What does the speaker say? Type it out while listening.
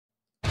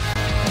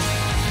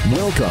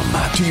Welcome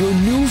to your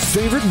new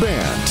favorite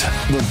band,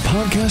 the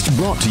podcast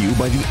brought to you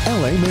by the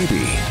LA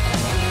Maybe.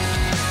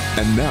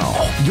 And now,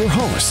 your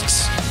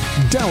hosts,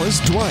 Dallas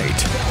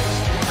Dwight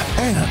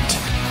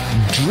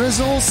and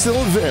Drizzle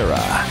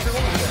Silvera.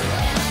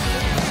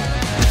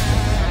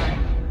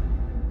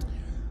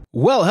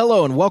 Well,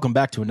 hello, and welcome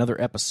back to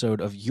another episode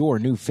of your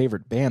new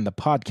favorite band, the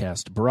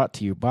podcast brought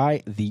to you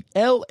by the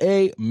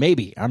LA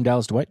Maybe. I'm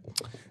Dallas Dwight.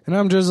 And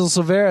I'm Drizzle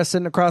Silvera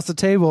sitting across the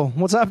table.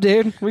 What's up,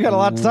 dude? We got a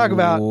lot to talk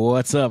about.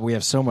 What's up? We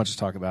have so much to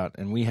talk about,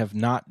 and we have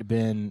not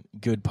been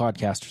good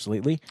podcasters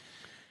lately.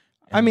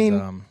 And, I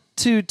mean,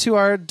 to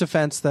our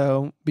defense,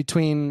 though,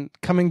 between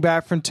coming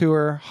back from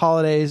tour,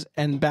 holidays,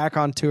 and back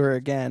on tour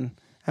again,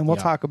 and we'll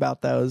talk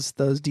about those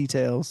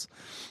details,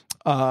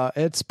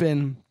 it's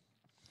been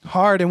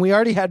hard, and we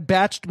already had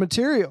batched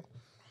material.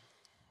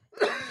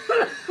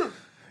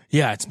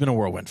 Yeah, it's been a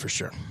whirlwind for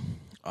sure.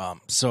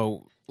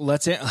 So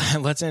let's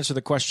answer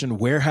the question,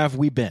 where have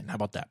we been? How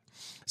about that?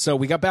 So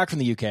we got back from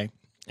the UK,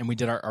 and we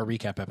did our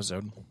recap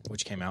episode,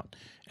 which came out,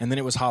 and then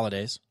it was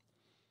holidays,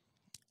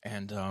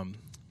 and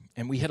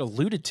we had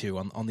alluded to,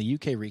 on the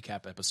UK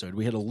recap episode,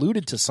 we had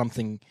alluded to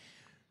something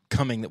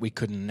coming that we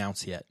couldn't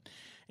announce yet,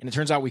 and it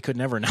turns out we could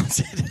never announce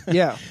it.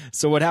 Yeah.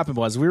 So what happened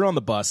was, we were on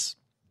the bus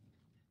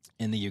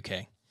in the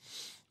UK.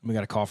 We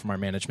got a call from our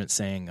management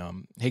saying,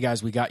 "Hey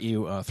guys, we got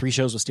you 3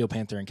 shows with Steel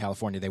Panther in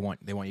California. They want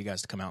you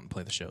guys to come out and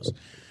play the shows."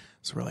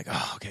 So we're like,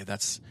 "Oh, okay,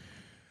 that's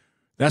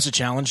a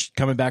challenge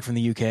coming back from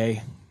the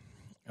UK,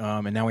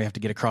 and now we have to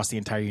get across the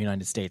entire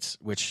United States."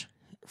 Which,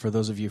 for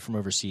those of you from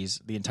overseas,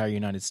 the entire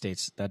United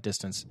States, that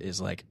distance is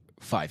like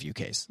 5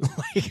 UKs.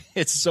 Like,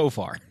 it's so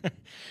far.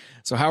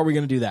 So how are we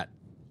going to do that?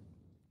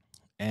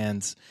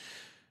 And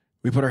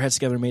we put our heads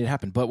together and made it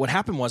happen. But what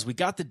happened was, we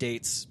got the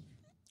dates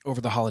over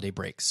the holiday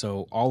break.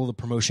 So all of the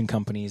promotion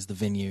companies, the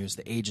venues,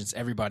 the agents,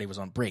 everybody was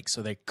on break.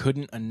 So they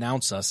couldn't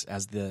announce us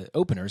as the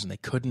openers, and they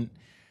couldn't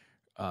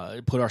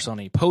put us on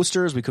any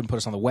posters. We couldn't put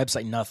us on the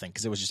website, nothing,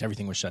 because it was just,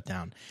 everything was shut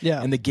down.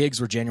 Yeah. And the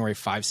gigs were January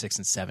 5, 6,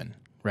 and 7,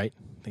 right?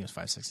 I think it was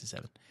 5, 6, and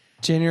 7.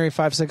 January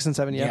 5, 6, and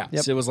 7, yeah.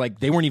 Yep. So it was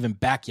like, they weren't even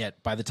back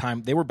yet by the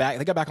time they were back.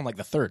 They got back on like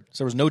the 3rd.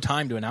 So there was no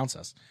time to announce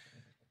us.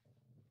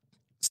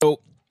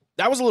 So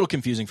that was a little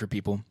confusing for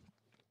people.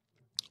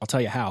 I'll tell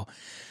you how.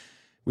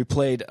 We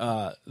played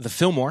the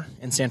Fillmore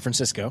in San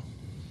Francisco.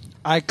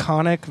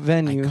 Iconic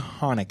venue.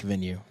 Iconic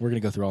venue. We're going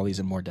to go through all these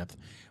in more depth.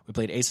 We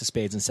played Ace of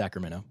Spades in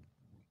Sacramento,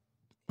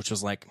 which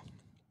was like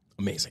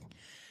amazing.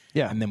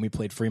 Yeah. And then we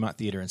played Fremont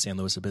Theater in San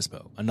Luis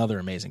Obispo, another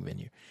amazing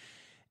venue.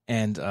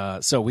 And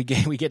so we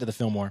get to the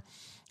Fillmore,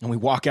 and we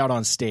walk out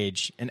on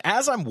stage. And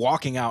as I'm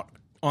walking out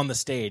on the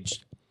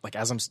stage, like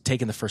as I'm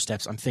taking the first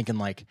steps, I'm thinking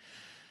like,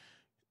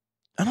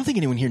 I don't think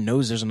anyone here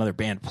knows there's another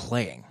band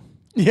playing.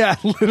 Yeah,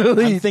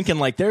 literally. I'm thinking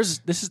like,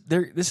 this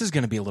is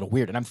going to be a little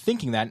weird, and I'm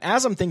thinking that. And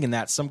as I'm thinking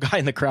that, some guy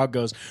in the crowd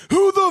goes,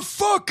 "Who the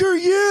fuck are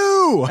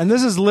you?" And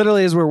this is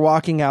literally as we're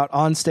walking out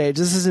on stage.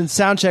 This is in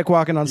sound check,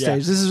 walking on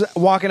stage. This is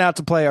walking out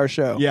to play our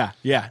show.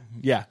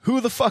 Yeah. Who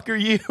the fuck are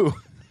you?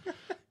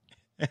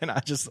 And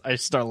I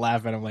start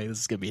laughing. I'm like, this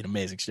is going to be an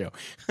amazing show.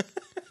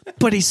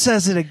 But he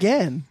says it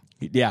again.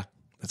 Yeah,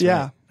 that's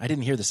right. I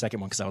didn't hear the second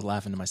one because I was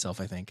laughing to myself,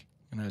 I think,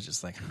 and I was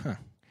just like, huh.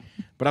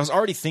 But I was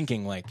already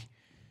thinking like,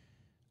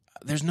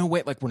 there's no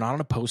way, like, we're not on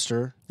a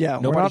poster. Yeah.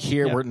 Nobody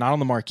here, we're not on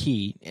the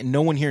marquee, and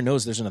no one here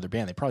knows there's another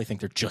band. They probably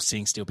think they're just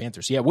seeing Steel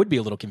Panther. So yeah, it would be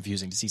a little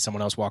confusing to see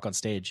someone else walk on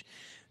stage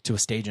to a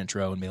stage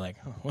intro and be like,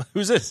 oh,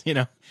 who's this? You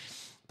know?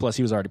 Plus,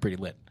 he was already pretty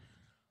lit.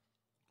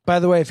 By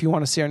the way, if you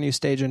want to see our new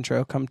stage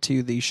intro, come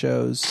to the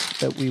shows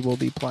that we will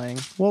be playing.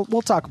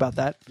 We'll talk about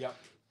that. Yep.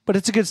 But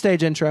it's a good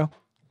stage intro.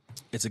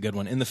 It's a good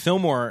one. In the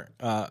Fillmore,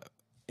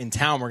 in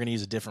town, we're going to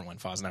use a different one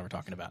Foz and I were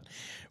talking about.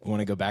 We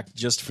want to go back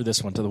just for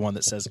this one to the one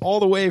that says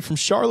all the way from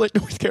Charlotte,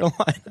 North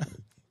Carolina.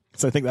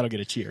 So I think that'll get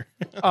a cheer.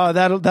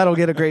 That'll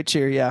get a great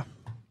cheer, yeah.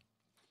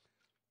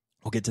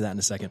 We'll get to that in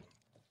a second.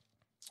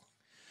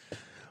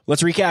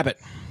 Let's recap it.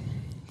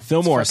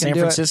 Fillmore, San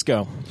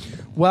Francisco.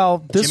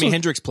 Well, Jimi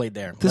Hendrix played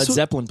there. Led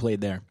Zeppelin played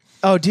there.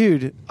 Oh,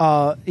 dude.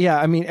 Yeah,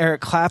 I mean,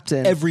 Eric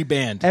Clapton. Every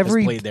band has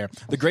played there.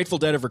 The Grateful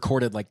Dead have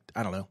recorded, like,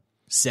 I don't know,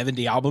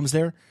 70 albums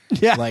there.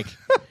 Yeah. Like,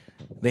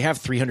 they have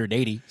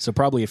 380, so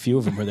probably a few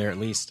of them were there at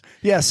least.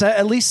 Yeah,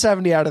 at least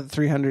 70 out of the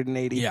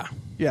 380. Yeah.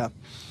 Yeah.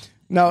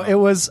 No, it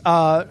was,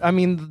 I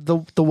mean,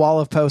 the wall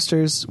of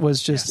posters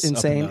was just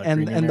insane.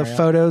 And the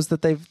photos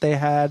that they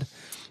had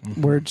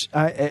were,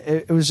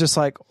 it was just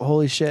like,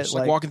 holy shit. Just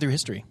like walking through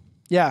history.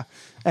 Yeah.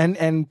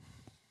 And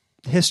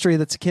history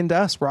that's akin to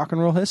us, rock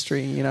and roll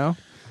history, you know?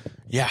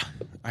 Yeah.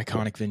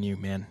 Iconic venue,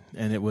 man.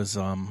 And it was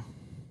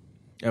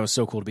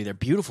so cool to be there.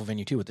 Beautiful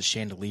venue, too, with the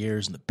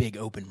chandeliers and the big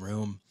open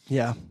room.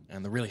 Yeah.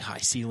 And the really high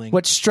ceiling.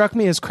 What struck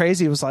me as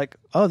crazy was like,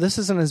 oh, this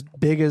isn't as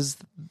big as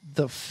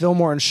the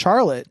Fillmore in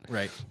Charlotte.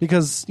 Right.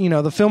 Because, you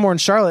know, the Fillmore in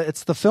Charlotte,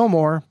 it's the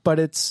Fillmore, but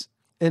it's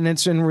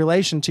in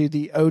relation to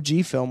the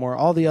OG Fillmore.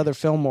 All the other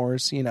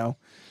Fillmores, you know,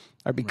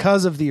 are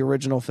because of the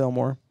original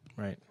Fillmore.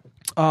 Right.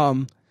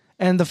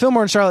 And the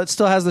Fillmore in Charlotte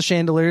still has the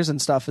chandeliers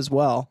and stuff as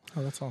well.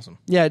 Oh, that's awesome.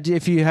 Yeah,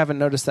 if you haven't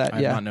noticed that,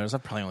 I've not noticed.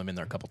 I've probably only been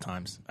there a couple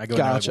times. I go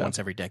there like once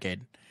every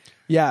decade.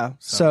 Yeah.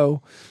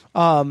 So,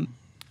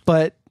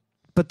 but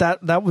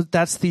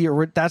that's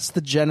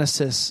the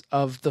genesis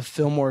of the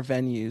Fillmore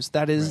venues.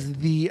 That is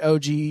the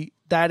OG.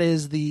 That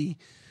is the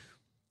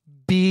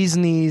bee's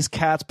knees,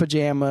 cat's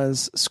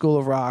pajamas, School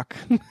of Rock.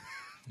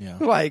 Yeah.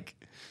 Like,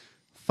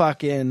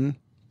 fucking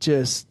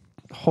just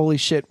holy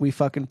shit. We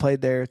fucking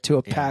played there to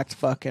a packed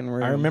fucking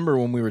room. I remember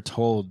when we were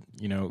told,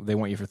 they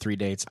want you for 3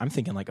 dates. I'm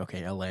thinking like,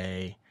 okay,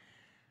 LA,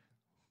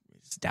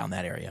 it's down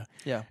that area.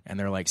 Yeah. And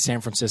they're like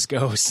San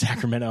Francisco,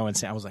 Sacramento,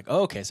 and I was like,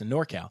 oh, okay, so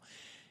NorCal.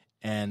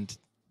 And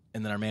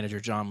then our manager,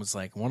 John, was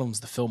like, one of them's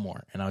the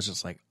Fillmore. And I was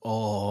just like,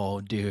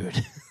 oh,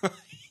 dude,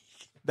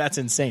 that's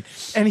insane.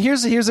 And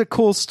here's a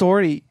cool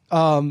story.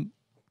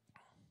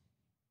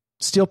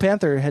 Steel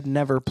Panther had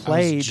never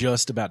played. I was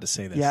just about to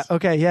say this. Yeah.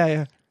 Okay.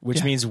 Yeah.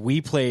 Which means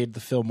we played the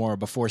Fillmore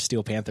before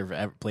Steel Panther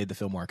ever played the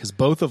Fillmore. Because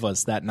both of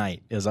us that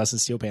night, as us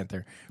and Steel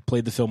Panther,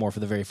 played the Fillmore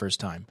for the very first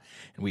time.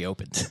 And we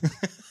opened.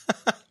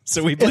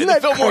 So we played the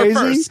Fillmore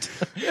first.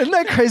 Isn't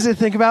that crazy to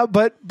think about?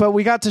 But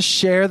we got to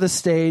share the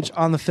stage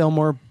on the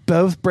Fillmore,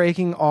 both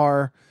breaking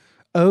our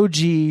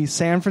OG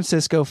San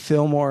Francisco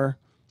Fillmore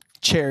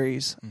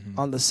cherries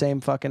on the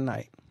same fucking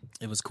night.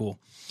 It was cool.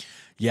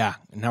 Yeah.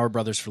 And now we're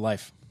brothers for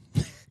life.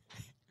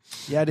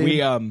 Yeah, dude.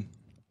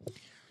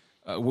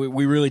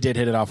 We really did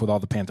hit it off with all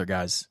the Panther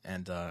guys,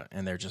 and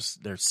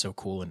they're so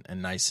cool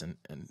and nice and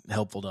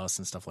helpful to us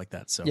and stuff like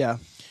that. So yeah,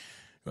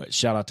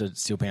 shout out to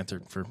Steel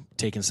Panther for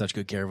taking such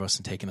good care of us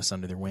and taking us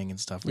under their wing and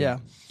stuff. Yeah,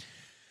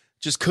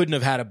 just couldn't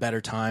have had a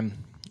better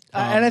time.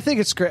 And I think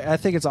it's great. I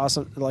think it's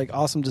awesome. Like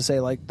awesome to say,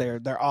 like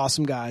they're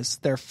awesome guys.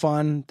 They're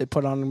fun. They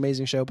put on an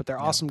amazing show, but they're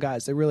awesome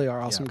guys. They really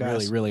are awesome guys.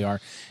 Really, really are.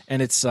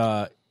 And it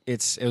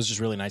was just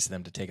really nice of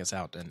them to take us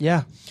out. And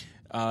yeah.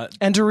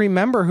 And to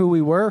remember who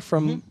we were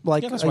from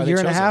like a year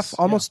and a half,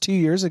 almost 2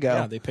 years ago.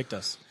 Yeah, they picked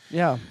us.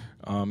 Yeah.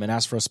 And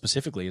asked for us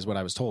specifically is what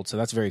I was told. So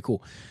that's very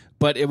cool.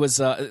 But it was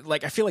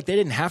like I feel like they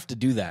didn't have to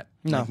do that.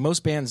 No. Like,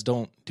 most bands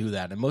don't do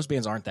that. And most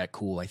bands aren't that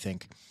cool, I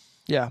think.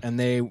 Yeah. And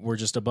they were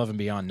just above and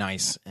beyond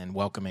nice and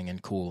welcoming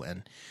and cool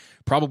and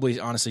probably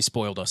honestly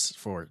spoiled us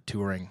for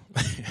touring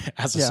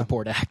as a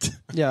support act.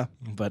 Yeah.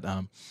 But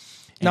anyway.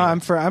 No,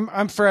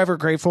 I'm forever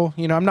grateful.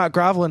 I'm not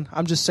groveling.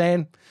 I'm just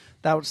saying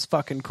that was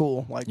fucking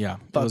cool. Like,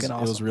 fucking awesome.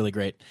 It was really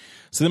great.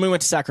 So then we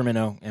went to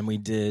Sacramento and we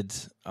did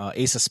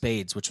Ace of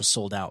Spades, which was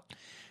sold out.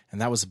 And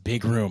that was a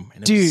big room.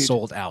 And it was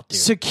sold out, dude.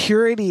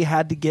 Security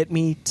had to get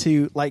me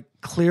to, like,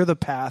 clear the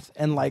path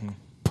and, like,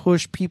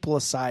 push people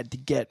aside to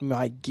get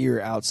my gear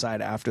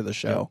outside after the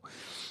show.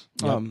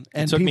 Yep.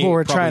 And people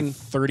were trying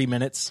 30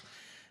 minutes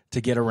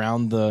to get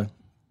around the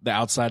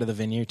outside of the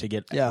venue to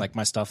get, like,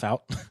 my stuff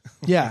out.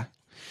 Yeah.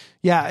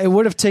 Yeah, it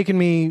would have taken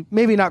me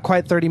maybe not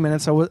quite 30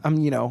 minutes. I'm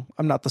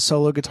not the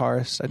solo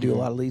guitarist. I do a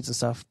lot of leads and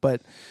stuff,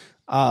 but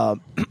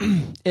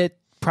it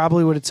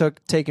probably would have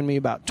taken me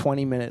about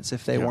 20 minutes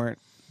if they weren't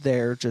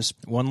there. Just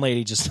one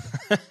lady,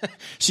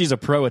 she's a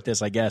pro at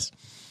this, I guess.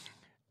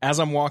 As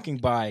I'm walking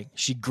by,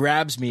 she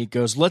grabs me,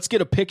 goes, "Let's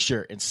get a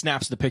picture," and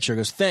snaps the picture.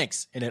 Goes,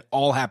 "Thanks," and it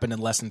all happened in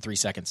less than 3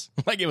 seconds.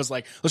 Like it was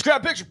like, "Let's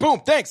grab a picture."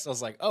 Boom, thanks. I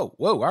was like, "Oh,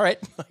 whoa, all right."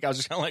 Like I was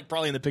just kind of like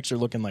probably in the picture,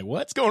 looking like,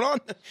 "What's going on?"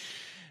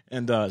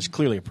 And she's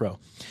clearly a pro.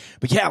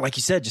 But yeah, like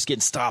you said, just getting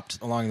stopped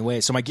along the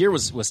way. So my gear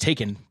was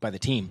taken by the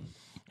team.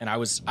 And I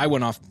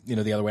went off, the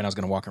other way and I was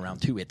going to walk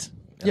around to it.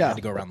 I had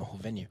to go around the whole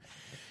venue.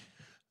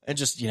 And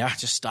just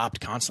stopped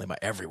constantly by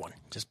everyone.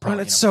 Just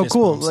probably, it's so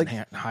cool. Like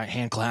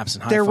hand claps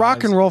and high they're fives.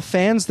 rock and roll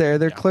fans there.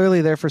 They're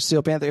clearly there for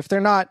Steel Panther. If they're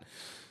not,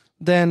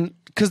 then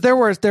because there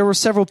were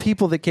several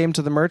people that came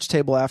to the merch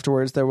table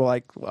afterwards that were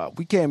like, "Well,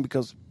 we came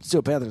because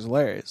Steel Panther's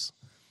hilarious."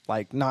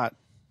 Like not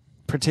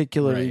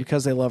particularly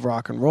because they love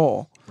rock and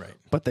roll. Right.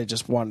 But they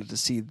just wanted to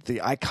see the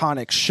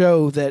iconic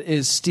show that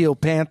is Steel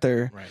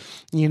Panther, right.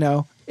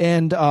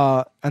 And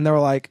they were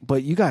like,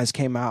 but you guys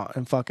came out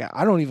and fucking,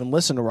 I don't even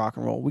listen to rock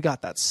and roll. We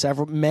got that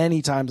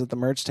many times at the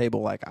merch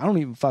table. Like, I don't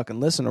even fucking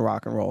listen to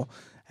rock and roll.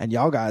 And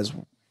y'all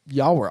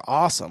were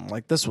awesome.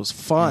 Like, this was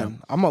fun.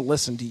 Yeah. I'm going to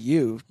listen to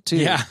you too.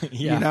 Yeah.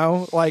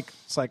 Like,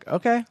 it's like,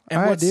 okay. And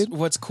all right, dude.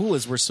 What's cool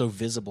is we're so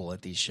visible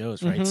at these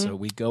shows, right? So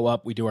we go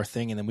up, we do our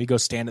thing, and then we go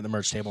stand at the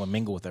merch table and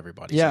mingle with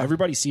everybody. Yeah. So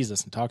everybody sees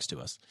us and talks to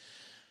us.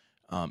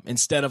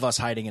 Instead of us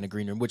hiding in a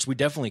green room, which we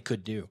definitely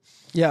could do.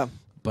 Yeah.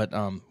 But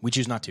we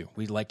choose not to.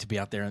 We like to be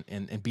out there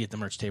and be at the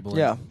merch table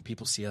and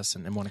people see us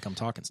and want to come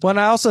talk and stuff. Well, and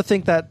I also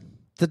think that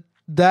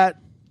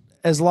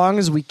as long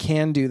as we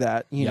can do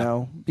that,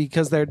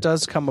 because there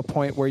does come a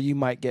point where you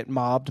might get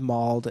mobbed,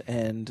 mauled,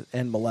 and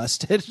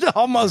molested.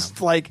 Almost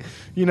like,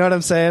 you know what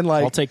I'm saying?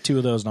 Like, I'll take 2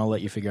 of those and I'll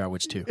let you figure out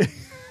which 2.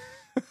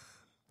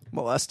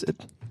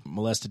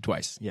 Molested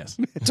twice, yes.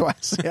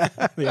 Twice, yeah.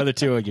 The other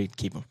 2, you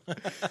keep them.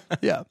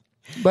 Yeah.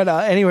 But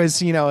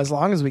anyways, as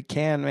long as we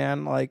can,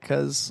 man, like,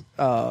 because,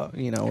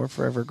 we're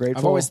forever grateful.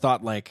 I've always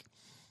thought, like,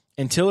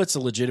 until it's a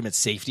legitimate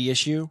safety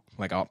issue,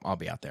 like, I'll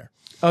be out there.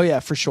 Oh,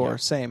 yeah, for sure. Yeah.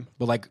 Same.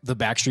 But, like, the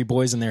Backstreet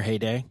Boys in their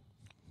heyday,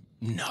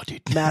 No,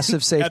 dude.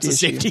 Massive safety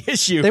That's a issue. safety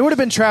issue. They would have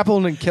been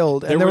trampled and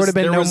killed, and there would have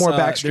been no more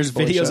Backstreet There's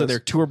Boys videos shows. of their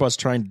tour bus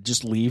trying to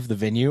just leave the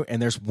venue,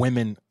 and there's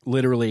women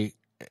literally,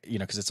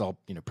 because it's all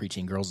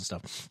preteen girls and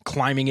stuff,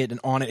 climbing it and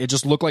on it. It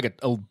just looked like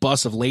a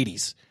bus of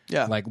ladies,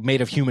 like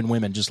made of human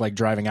women, just like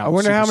driving out. I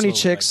wonder how many slowly,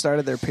 chicks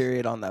started their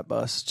period on that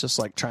bus, just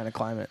like trying to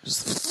climb it.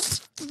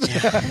 Just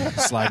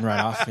sliding right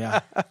off. Yeah,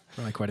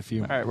 probably quite a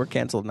few. all right, we're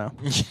canceled now.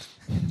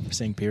 You're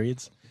saying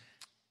periods?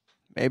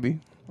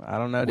 Maybe. I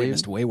don't know, dude.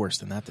 Witnessed way worse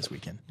than that this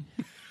weekend.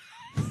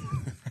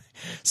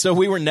 So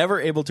we were never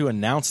able to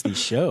announce these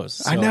shows.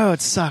 So, I know,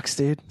 it sucks,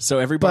 dude. So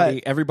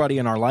everybody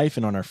in our life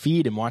and on our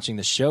feed and watching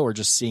the show are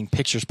just seeing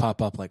pictures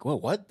pop up like, whoa,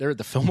 what? They're at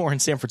the Fillmore in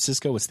San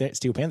Francisco with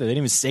Steel Panther. They didn't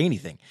even say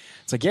anything.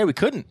 It's like, yeah, we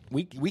couldn't.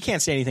 We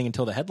can't say anything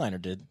until the headliner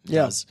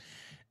does.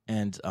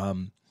 And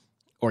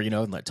or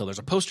until there's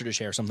a poster to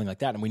share or something like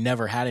that. And we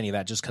never had any of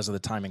that just because of the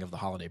timing of the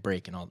holiday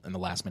break and the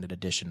last minute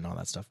edition and all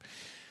that stuff.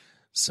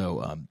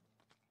 So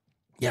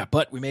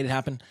but we made it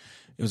happen.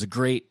 It was a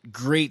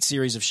great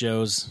series of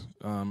shows.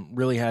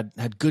 Really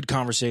had good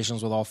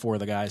conversations with all four of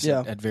the guys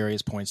at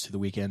various points through the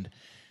weekend.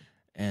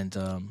 And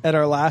at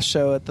our last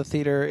show at the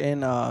theater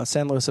in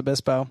San Luis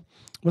Obispo,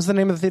 what's the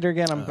name of the theater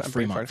again?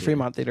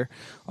 Fremont Theater.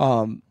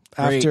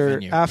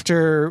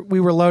 After we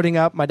were loading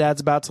up, my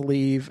dad's about to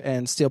leave,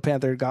 and Steel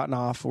Panther had gotten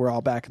off. We're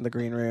all back in the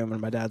green room,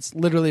 and my dad's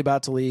literally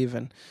about to leave,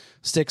 and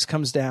Styx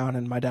comes down,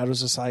 and my dad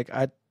was just like,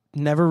 I'd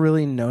never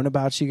really known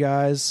about you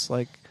guys,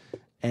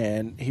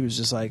 and he was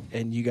just like,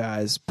 and you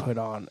guys put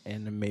on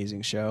an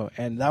amazing show.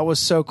 And that was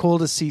so cool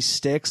to see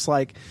Styx,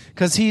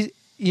 because he,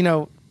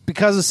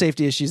 because of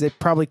safety issues, they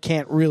probably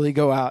can't really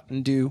go out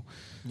and do,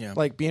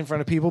 be in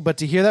front of people. But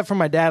to hear that from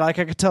my dad, I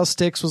could tell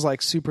Styx was,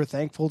 super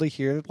thankful to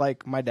hear,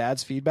 my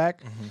dad's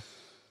feedback.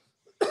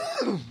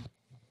 Mm-hmm.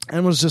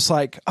 And was just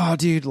like, oh,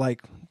 dude,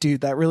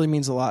 that really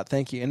means a lot.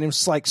 Thank you. And it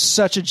was,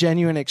 such a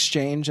genuine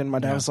exchange. And my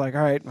dad was like,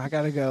 all right, I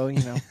got to go,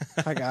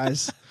 hi,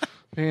 guys.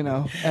 And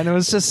it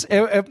was just,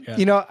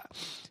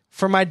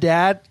 for my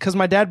dad, because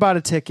my dad bought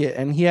a ticket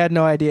and he had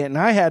no idea, and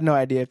I had no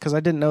idea because I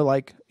didn't know,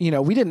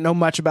 we didn't know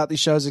much about these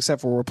shows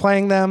except for we're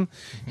playing them.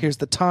 Mm-hmm. Here's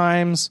the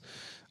times,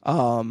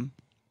 and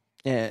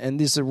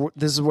this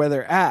is where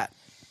they're at.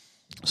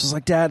 So it's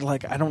like, Dad,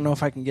 I don't know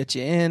if I can get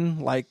you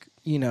in,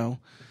 the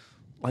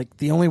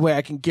only way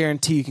I can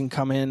guarantee you can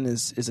come in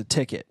is a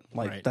ticket.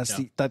 That's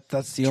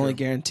the only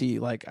guarantee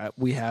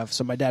we have.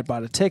 So my dad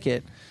bought a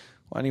ticket.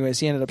 Well, anyways,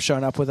 he ended up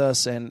showing up with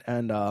us, and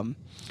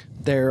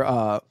their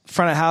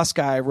front of house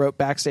guy wrote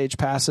backstage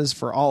passes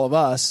for all of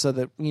us so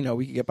that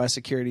we could get by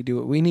security, do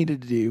what we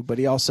needed to do. But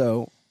he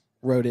also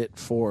wrote it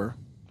for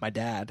my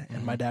dad,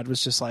 and my dad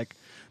was just like,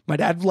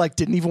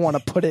 didn't even want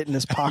to put it in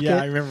his pocket.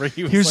 Yeah, I remember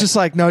he was just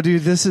like, no,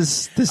 dude, this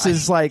is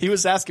He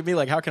was asking me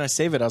how can I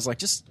save it? I was like,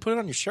 just put it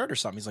on your shirt or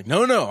something. He's like,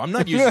 no, I'm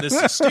not using this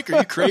as a sticker. Are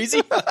you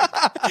crazy?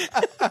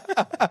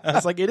 I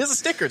was like, it is a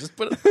sticker. Just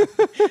put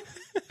it.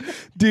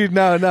 Dude,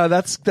 no,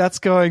 that's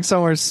going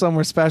somewhere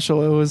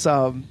special. It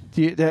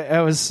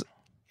was,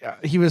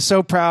 he was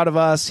so proud of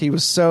us. He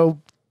was so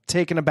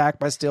taken aback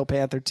by Steel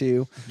Panther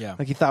too. Yeah,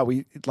 he thought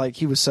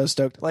he was so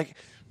stoked.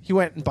 He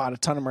went and bought a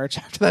ton of merch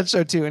after that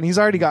show too, and he's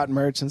already gotten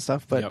merch and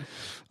stuff. But he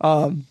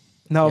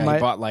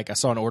bought I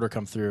saw an order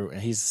come through,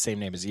 and he's the same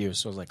name as you,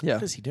 so I was like,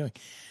 what is he doing?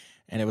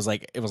 And it was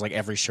like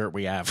every shirt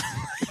we have.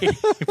 He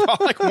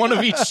bought one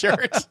of each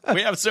shirt.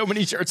 We have so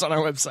many shirts on our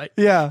website.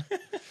 Yeah.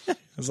 I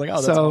was like,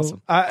 oh, that's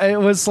awesome.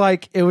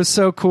 It was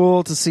so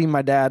cool to see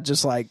my dad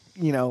just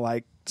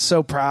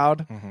so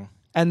proud, mm-hmm.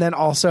 and then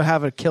also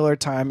have a killer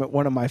time at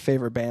one of my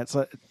favorite bands.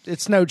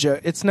 It's no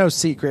joke. It's no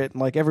secret.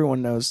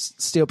 Everyone knows,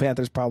 Steel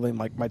Panther's probably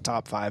my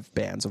top 5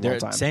 bands of all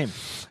time. Same.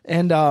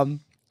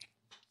 And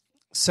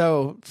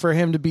so for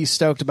him to be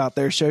stoked about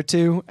their show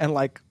too, and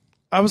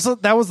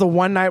that was the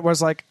one night where I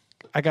was like,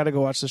 I got to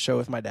go watch the show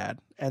with my dad.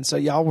 And so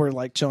y'all were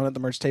chilling at the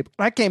merch table.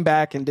 I came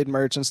back and did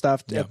merch and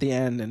stuff at the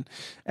end and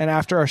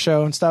after our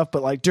show and stuff.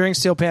 But during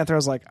Steel Panther, I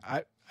was like,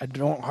 I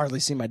don't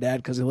hardly see my dad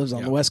because he lives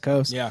on the West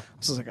Coast. Yeah.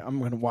 So I was like, I'm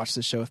going to watch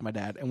this show with my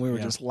dad. And we were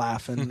just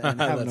laughing and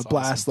having a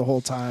blast the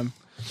whole time.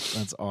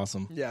 That's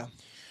awesome. Yeah.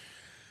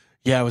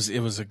 Yeah, it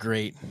was a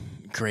great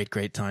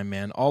time,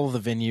 man. All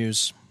of the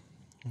venues,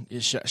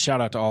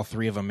 shout out to all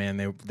 3 of them,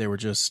 man. They were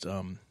just...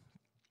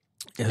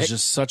 It was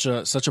just such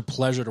a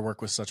pleasure to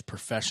work with such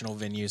professional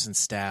venues and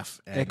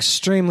staff. And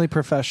extremely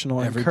professional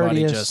and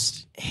everybody courteous.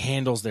 Just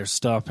handles their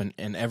stuff,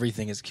 and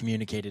everything is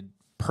communicated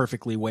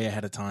perfectly way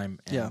ahead of time.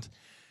 And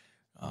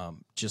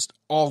just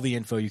all the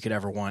info you could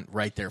ever want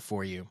right there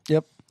for you.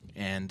 Yep.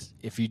 And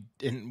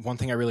one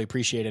thing I really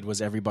appreciated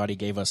was everybody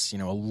gave us,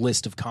 a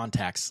list of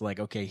contacts.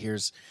 Okay,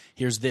 here's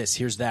this,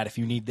 here's that. If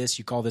you need this,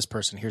 you call this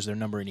person. Here's their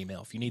number and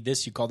email. If you need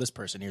this, you call this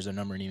person. Here's their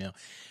number and email.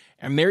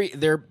 And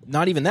they're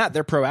not even that.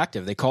 They're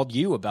proactive. They called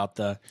you about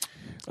the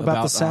sound.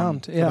 About the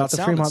sound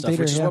Fremont and stuff,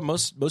 Theater, which is what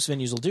most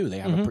venues will do. They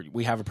have mm-hmm.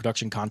 we have a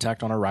production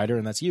contact on our rider,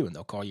 and that's you. And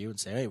they'll call you and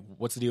say, hey,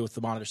 what's the deal with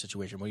the monitor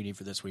situation? What do you need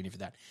for this? What do you need for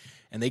that?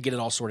 And they get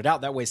it all sorted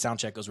out. That way sound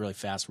check goes really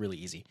fast, really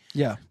easy.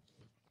 Yeah.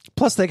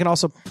 Plus, they can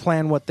also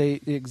plan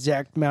the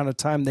exact amount of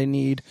time they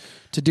need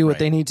to do what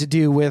they need to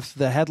do with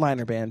the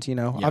headliner band.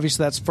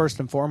 Obviously that's first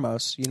and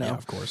foremost. Yeah,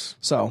 of course.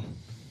 So,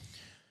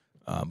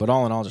 but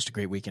all in all, just a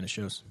great weekend of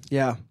shows.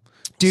 Yeah,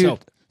 dude.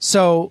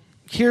 So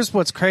here's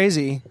what's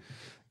crazy: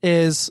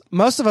 is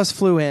most of us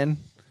flew in,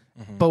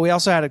 but we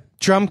also had a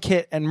drum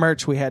kit and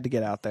merch we had to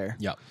get out there.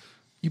 Yep.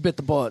 You bit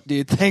the bullet,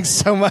 dude. Thanks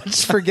so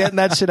much for getting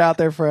that shit out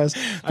there for us.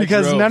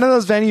 Because none of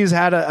those venues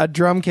had a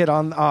drum kit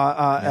on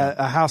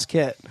a house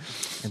kit.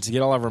 And to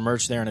get all of our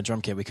merch there in a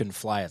drum kit, we couldn't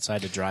fly it, so I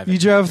had to drive it. You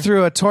drove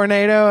through a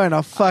tornado and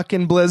a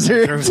fucking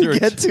blizzard to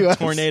get to us.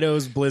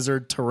 Tornadoes,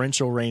 blizzard,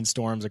 torrential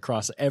rainstorms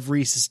across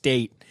every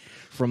state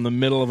from the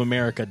middle of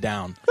America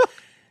down.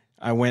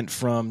 I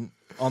went on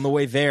the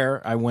way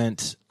there, I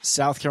went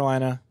South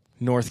Carolina,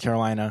 North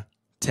Carolina,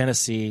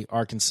 Tennessee,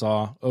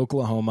 Arkansas,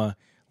 Oklahoma,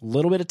 a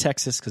little bit of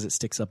Texas because it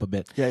sticks up a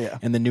bit. Yeah.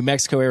 And then New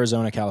Mexico,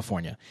 Arizona,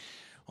 California.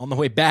 On the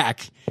way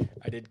back,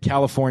 I did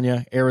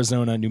California,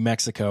 Arizona, New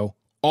Mexico,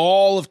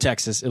 all of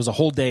Texas. It was a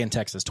whole day in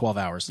Texas, 12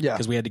 hours. Yeah.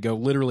 Because we had to go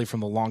literally from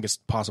the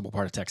longest possible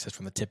part of Texas,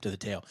 from the tip to the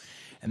tail.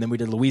 And then we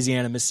did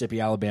Louisiana, Mississippi,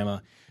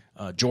 Alabama,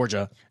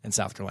 Georgia, and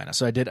South Carolina.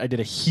 So I did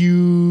a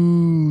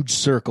huge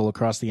circle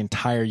across the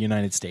entire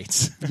United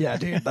States. Yeah,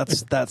 dude.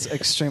 That's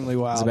extremely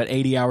wild. It was about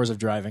 80 hours of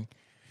driving.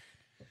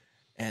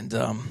 And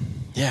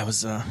it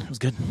was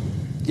good.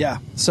 Yeah.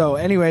 So,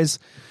 anyways,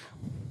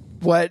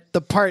 what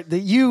the part that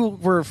you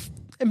were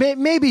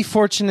maybe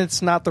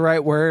fortunate's not the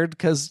right word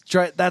because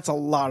that's a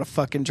lot of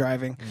fucking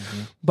driving.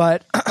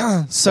 But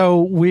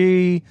so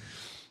we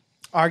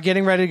are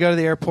getting ready to go to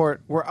the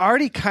airport. We're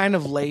already kind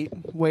of late,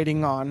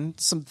 waiting on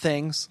some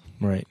things.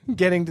 Right.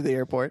 Getting to the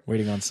airport,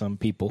 waiting on some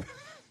people.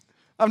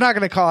 I'm not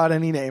going to call out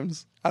any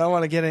names. I don't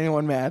want to get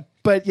anyone mad.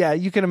 But yeah,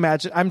 you can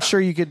imagine. I'm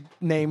sure you could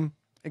name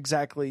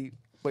exactly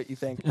what you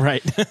think.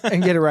 Right.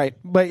 And get it right.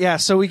 But yeah,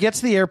 so we get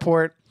to the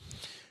airport,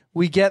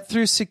 we get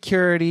through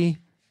security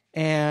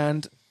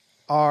and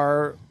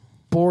are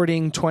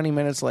boarding 20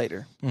 minutes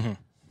later.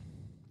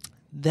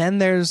 Then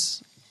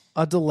there's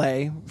a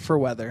delay for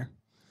weather.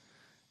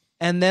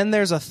 And then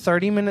there's a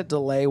 30-minute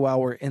delay while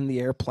we're in the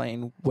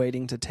airplane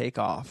waiting to take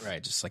off.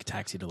 Right, just like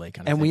taxi delay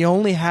kind of and thing. we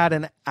only had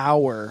an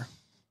hour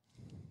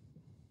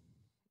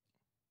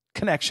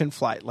connection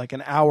flight, like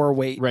an hour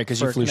wait. Right,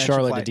 because you flew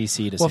Charlotte to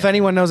D.C. to Well, if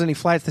anyone knows any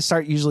flights, they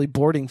start usually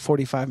boarding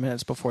 45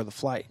 minutes before the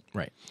flight.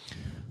 Right.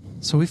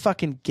 So we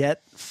fucking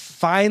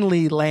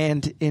finally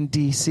land in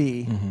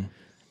D.C.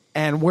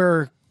 And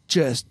we're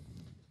just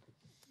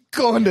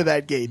going to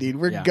that gate, dude.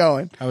 We're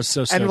going. I was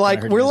so stoked and when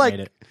I heard you guys made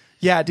it.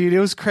 Yeah, dude, it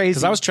was crazy.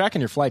 Because I was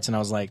tracking your flights and I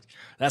was like,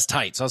 that's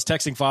tight. So I was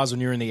texting Foz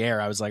when you were in the air.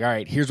 I was like, all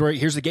right, here's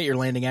the gate you're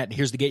landing at, and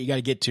here's the gate you got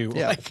to get to.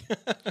 Yeah. Like,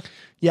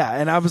 yeah,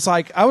 and I was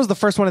the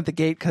first one at the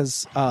gate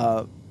because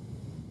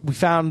we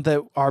found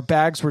that our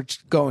bags were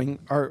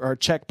our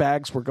check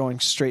bags were going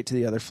straight to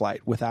the other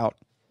flight without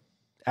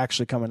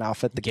actually coming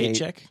off at the gate. Gate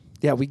check?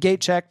 Yeah, we gate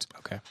checked.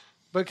 Okay.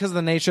 Because of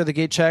the nature of the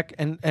gate check,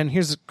 and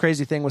here's the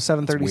crazy thing with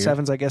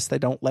 737s, I guess they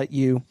don't let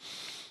you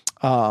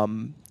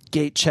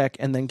gate check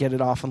and then get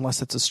it off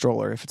unless it's a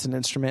stroller. If it's an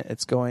instrument,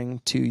 it's going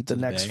to the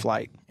next bay?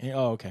 flight.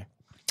 Oh, okay.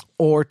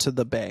 Or to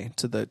the bay,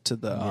 to the.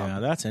 Yeah,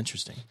 that's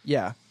interesting.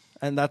 Yeah,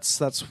 and that's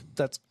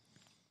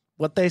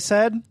what they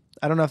said.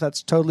 I don't know if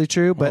that's totally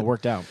true, but it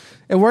worked out.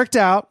 It worked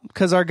out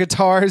because our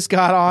guitars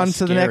got on That's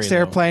to the scary, next though.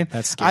 airplane.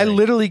 That's scary. I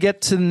literally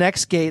get to the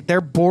next gate.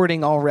 They're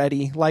boarding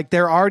already. Like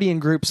they're already in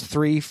groups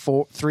 3,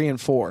 and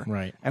 4.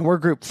 Right. And we're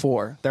group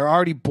 4. They're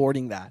already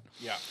boarding that.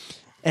 Yeah.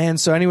 And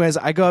so anyways,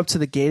 I go up to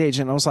the gate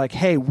agent and I was like,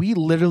 hey, we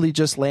literally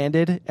just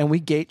landed and we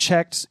gate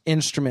checked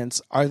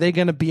instruments. Are they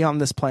going to be on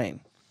this plane?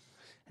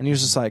 And he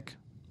was just like,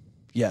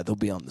 yeah, they'll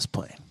be on this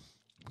plane.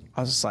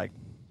 I was just like,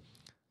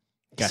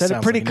 said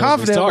it pretty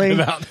confidently.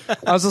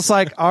 I was just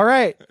like, all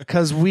right,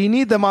 because we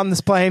need them on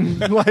this plane.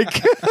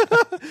 Like,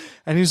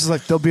 and he was just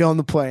like, they'll be on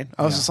the plane.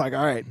 I was just like,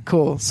 all right,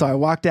 cool. So I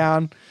walk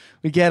down,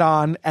 we get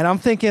on, and I'm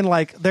thinking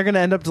like they're going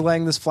to end up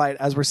delaying this flight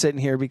as we're sitting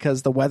here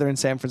because the weather in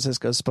San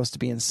Francisco is supposed to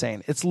be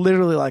insane. It's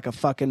literally like a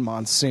fucking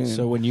monsoon.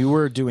 So when you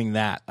were doing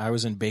that, I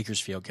was in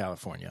Bakersfield,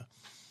 California,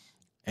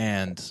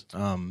 and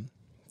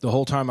the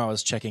whole time I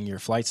was checking your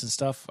flights and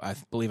stuff, I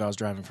believe I was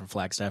driving from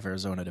Flagstaff,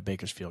 Arizona to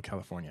Bakersfield,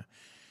 California.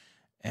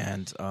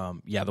 And,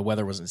 the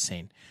weather was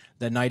insane.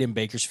 That night in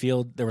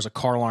Bakersfield, there was a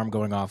car alarm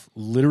going off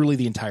literally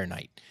the entire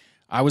night.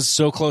 I was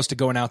so close to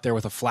going out there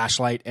with a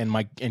flashlight and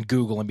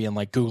Google and being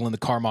like, Googling the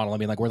car model and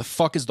being like, where the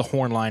fuck is the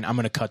horn line? I'm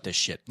going to cut this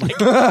shit. Like,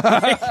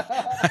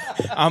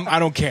 I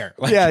don't care.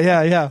 Like,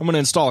 yeah. I'm going to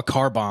install a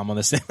car bomb on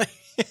this thing.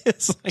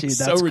 It's like, dude,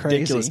 so that's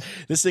ridiculous.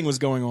 crazy. This thing was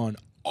going on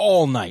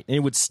all night, and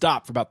it would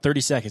stop for about 30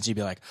 seconds. You'd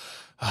be like,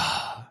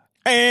 That's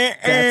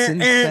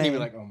and insane. you'd be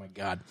like, oh my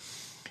God.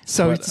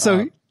 So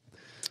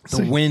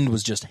The wind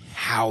was just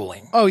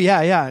howling. Oh,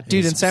 yeah.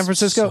 Dude, in was San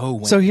Francisco. so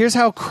windy. So here's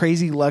how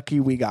crazy lucky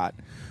we got.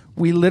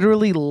 We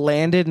literally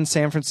landed in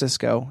San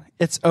Francisco.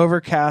 It's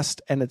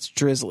overcast and it's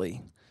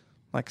drizzly.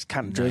 Like it's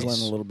kind of drizzling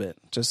a little bit.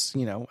 Just,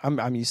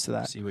 I'm used to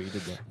that. See what you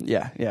did there.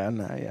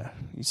 Yeah.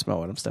 You smell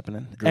what I'm stepping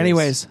in.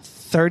 Anyways,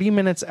 30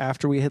 minutes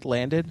after we had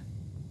landed,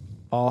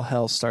 all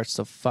hell starts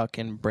to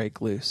fucking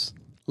break loose.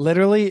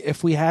 Literally,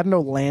 if we hadn't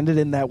landed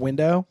in that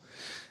window,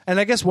 and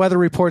I guess weather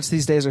reports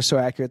these days are so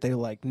accurate, they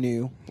like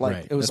knew, like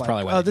Right. it was That's like,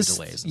 probably why oh, they do this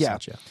delays and yeah,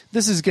 such, yeah.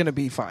 this is gonna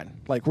be fine.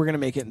 Like we're gonna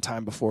make it in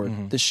time before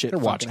this shit They're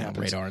fucking watching on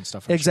happens. radar and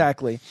stuff. I'm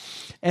Exactly.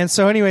 And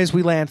so, anyways,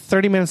 we land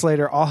 30 minutes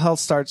later. All hell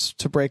starts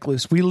to break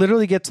loose. We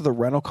literally get to the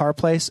rental car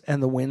place,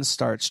 and the wind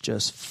starts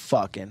just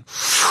fucking,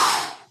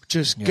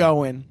 just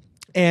going.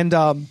 And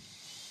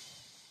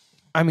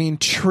I mean,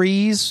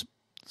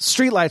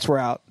 streetlights were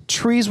out.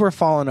 Trees were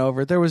falling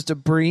over. There was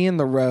debris in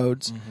the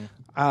roads.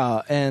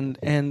 And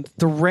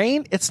the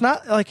rain, it's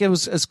not like it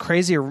was as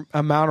crazy a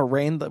amount of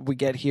rain that we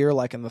get here,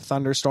 like in the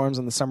thunderstorms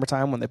in the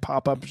summertime when they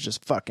pop up. It's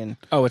just fucking.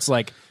 Oh, it's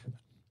like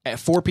at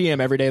 4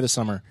 p.m. every day of the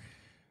summer,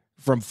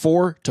 from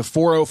 4 to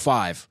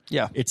 4:05.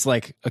 Yeah. It's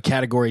like a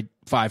Category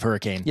 5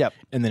 hurricane. Yep.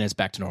 And then it's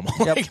back to normal.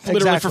 Yep, Like,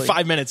 literally for exactly.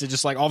 5 minutes, it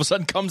just like all of a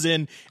sudden comes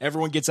in.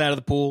 Everyone gets out of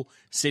the pool,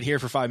 sit here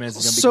for 5 minutes.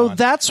 It's So gonna be gone.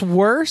 that's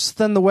worse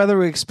than the weather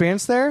we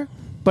experienced there,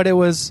 but it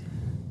was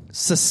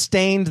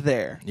sustained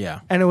there. Yeah.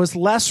 And it was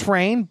less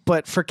rain,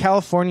 but for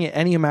California,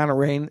 any amount of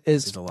rain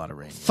is It's a lot of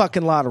rain.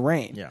 fucking lot of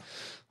rain. Yeah.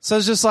 So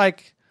it's just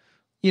like,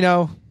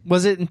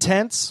 was it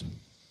intense?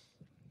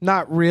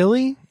 Not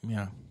really,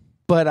 Yeah.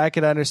 but I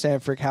could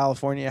understand for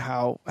California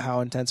how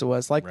intense it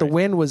was. Like the Right.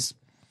 wind was,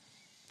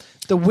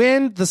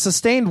 the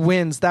sustained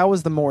winds, that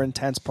was the more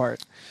intense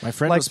part. My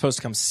friend Like- was supposed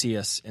to come see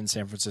us in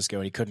San Francisco,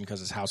 and he couldn't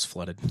because his house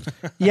flooded.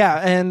 Yeah,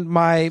 and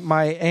my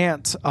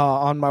aunt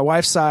on my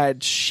wife's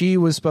side, she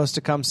was supposed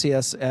to come see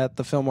us at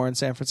the Fillmore in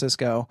San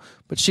Francisco,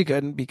 but she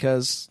couldn't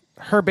because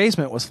her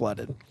basement was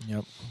flooded.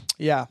 Yep.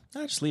 Yeah.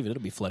 Nah, just leave it.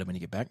 It'll be flooded when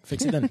you get back.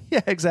 Fix it then. Yeah,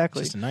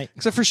 exactly. Just a night.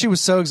 Except for she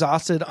was so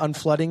exhausted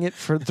unflooding it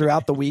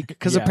throughout the week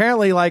because Yeah.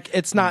 apparently like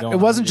it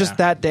wasn't just yeah.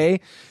 that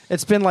day.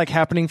 It's been like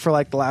happening for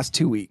like the last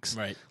 2 weeks.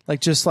 Right. Like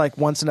just like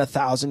once in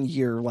 1,000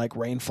 year like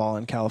rainfall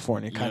in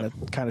California kind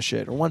of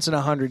shit, or once in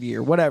 100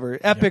 year, whatever.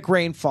 Epic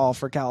rainfall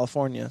for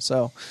California.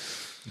 So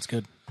It's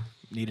good.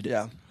 Needed it.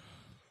 yeah.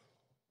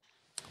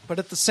 But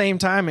at the same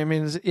time, I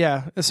mean,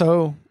 yeah.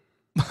 So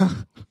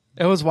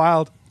it was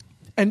wild.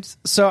 And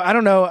so I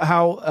don't know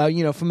how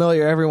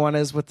familiar everyone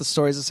is with the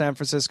stories of San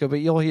Francisco, but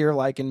you'll hear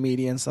like in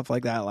media and stuff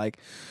like that, like,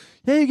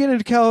 yeah, you get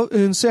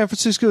in San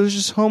Francisco, there's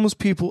just homeless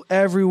people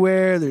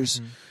everywhere.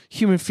 There's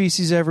human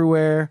feces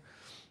everywhere.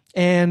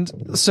 And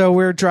so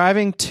we're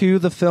driving to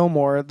the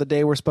Fillmore the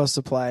day we're supposed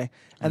to play,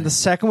 and the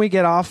second we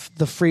get off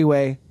the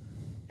freeway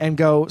and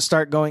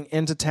start going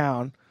into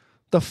town,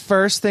 the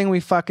first thing we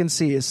fucking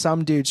see is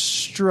some dude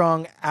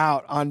strung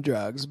out on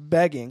drugs,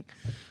 begging.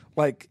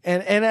 Like,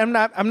 and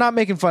I'm not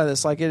making fun of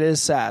this. Like, it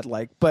is sad.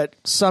 Like, but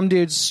some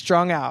dude's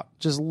strung out,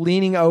 just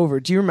leaning over.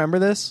 Do you remember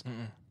this?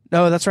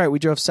 No, that's right. We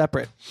drove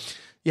separate.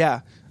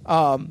 Yeah.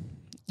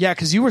 Yeah,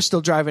 because you were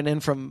still driving in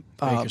from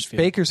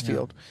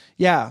Bakersfield.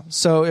 Yeah.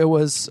 So it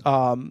was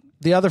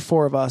the other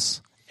four of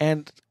us,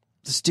 and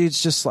this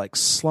dude's just like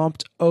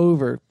slumped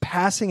over,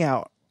 passing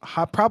out,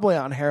 probably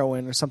on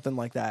heroin or something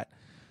like that,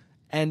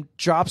 and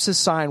drops his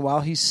sign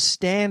while he's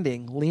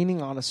standing,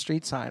 leaning on a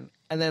street sign.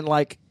 And then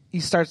like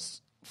he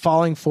starts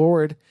falling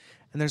forward,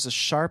 and there's a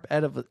sharp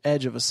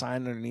edge of a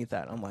sign underneath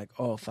that. I'm like,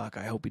 oh, fuck,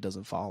 I hope he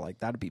doesn't fall. Like,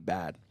 that'd be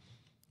bad.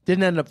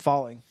 Didn't end up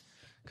falling.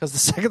 Because the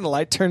second the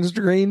light turns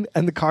green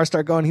and the car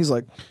started going, he's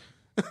like...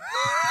 He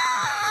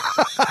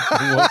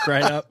woke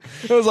right up.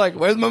 I was like,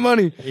 where's my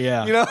money?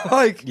 Yeah.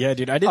 Like... Yeah,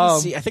 dude. I didn't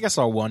see... I think I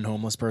saw one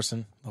homeless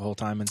person the whole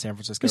time in San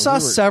Francisco. We saw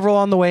several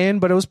on the way in,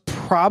 but it was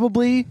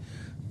probably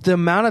the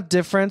amount of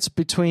difference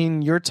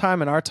between your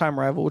time and our time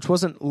arrival, which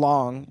wasn't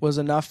long, was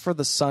enough for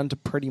the sun to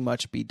pretty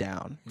much be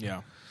down.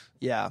 Yeah.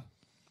 Yeah.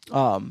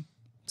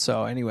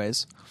 So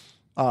anyways,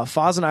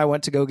 Foz and I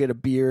went to go get a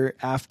beer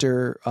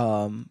after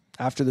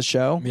the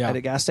show at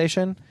a gas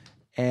station.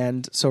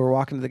 And so we're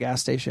walking to the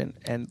gas station,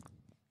 and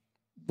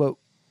what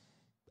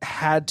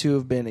had to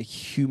have been a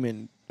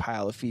human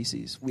pile of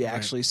feces we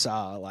actually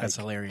saw like That's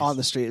hilarious. on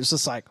the street. It's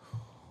just like,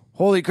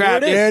 holy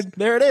crap, There it is. dude.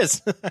 There it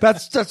is.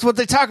 That's what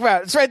they talk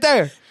about. It's right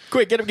there.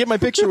 Quick, get my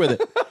picture with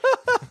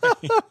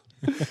it.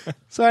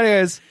 So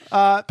anyways,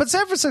 but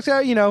San Francisco,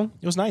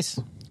 It was nice.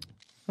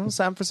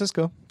 San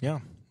Francisco. Yeah.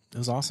 It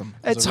was awesome.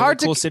 It's a hard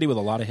to- cool city with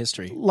a lot of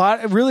history.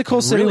 Really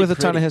cool city Really with a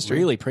ton of pretty, history.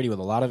 Really pretty with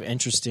a lot of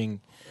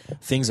interesting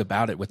things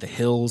about it, with the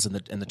hills and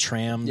the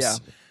trams. Yeah.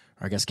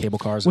 Or I guess cable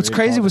cars. What's what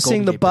they crazy call it, was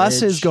seeing the Golden Gate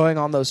buses Bridge. going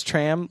on those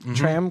tram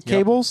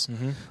cables.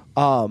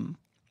 Mm-hmm.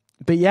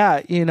 But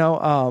yeah,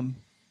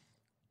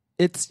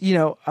 it's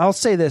I'll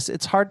say this: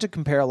 it's hard to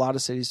compare a lot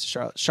of cities to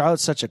Charlotte.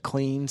 Charlotte's such a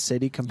clean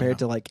city compared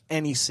to like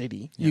any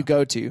city you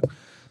go to.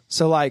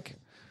 So like,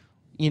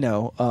 you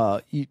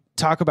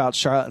talk about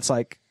Charlotte. It's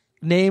like,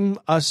 name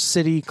a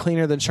city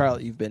cleaner than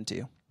Charlotte you've been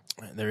to.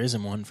 There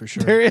isn't one for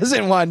sure. There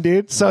isn't one,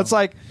 dude. So it's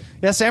like,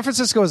 yeah, San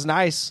Francisco is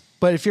nice,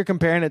 but if you're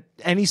comparing it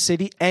any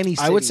city,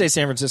 I would say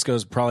San Francisco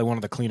is probably one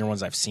of the cleaner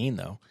ones I've seen,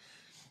 though.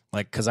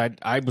 Like, because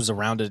I was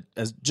around it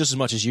just as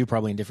much as you,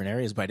 probably in different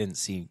areas, but I didn't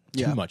see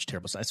too much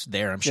terrible stuff. It's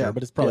there, I'm sure,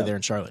 but it's probably there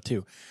in Charlotte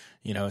too.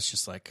 You know, it's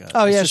just like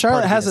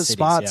Charlotte has its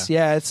spots.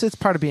 Yeah, it's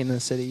part of being in the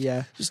city.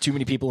 Yeah, just too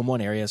many people in one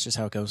area. It's just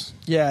how it goes.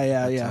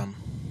 Yeah.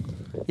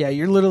 Yeah,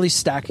 you're literally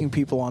stacking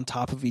people on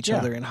top of each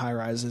other in high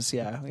rises.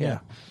 Yeah.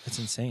 It's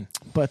insane.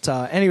 But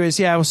anyways,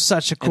 it was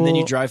such a cool. And then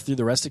you drive through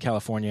the rest of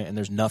California, and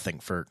there's nothing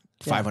for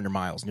 500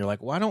 miles, and you're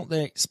like, why don't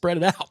they spread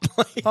it out?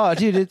 Oh,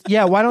 dude,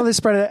 why don't they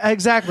spread it?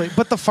 Exactly.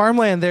 But the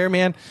farmland there,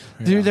 man,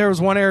 dude, there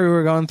was one area we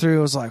were going through.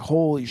 It was like,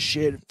 holy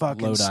shit, it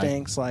fucking Lodi.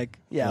 stinks. Like,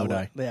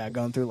 Lodi.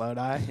 Going through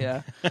Lodi.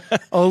 Yeah.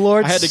 Oh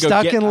Lord,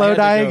 stuck in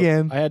Lodi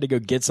again. I had to go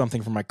get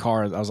something from my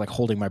car. I was like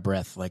holding my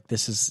breath. Like,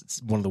 this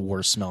is one of the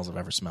worst smells I've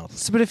ever smelled.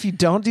 So, but if you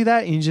don't do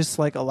that, and you just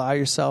like allow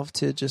yourself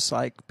to just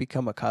like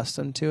become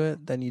accustomed to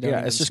it, then you don't.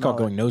 Yeah, it's just called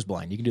going nose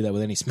blind. You can do that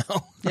with any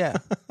smell. Yeah,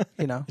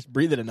 just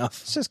breathe it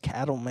enough. It's just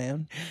cattle,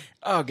 man.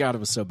 Oh God, it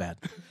was so bad.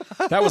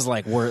 That was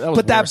like worse.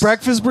 But that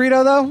breakfast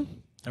burrito though,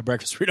 that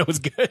breakfast burrito was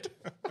good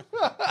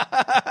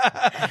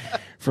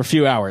for a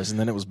few hours, and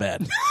then it was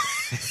bad.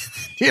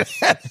 You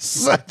had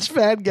such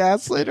bad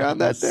gas later on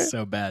that day.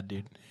 So bad,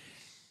 dude.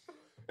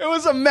 It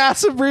was a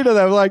massive burrito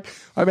though. Like,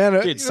 oh man,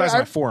 dude, it's the size of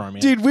my forearm.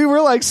 Man. Dude, we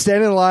were like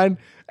standing in line,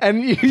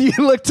 and you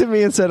looked at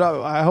me and said,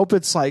 "Oh, I hope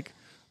it's like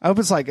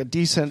a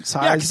decent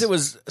size." Yeah, because it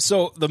was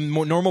the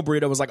normal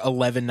burrito was like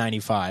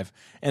 $11.95,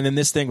 and then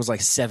this thing was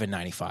like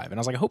 $7.95, and I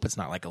was like, I hope it's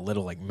not like a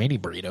little like mini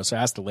burrito. So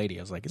I asked the lady,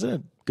 I was like, "Is it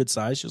a good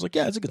size?" She was like,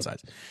 "Yeah, it's a good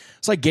size."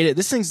 So I get it.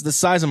 This thing's the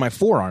size of my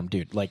forearm,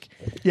 dude. Like,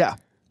 yeah,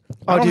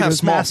 I don't have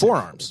small massive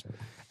forearms.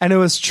 And it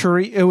was a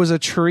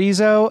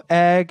chorizo,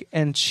 egg,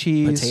 and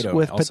cheese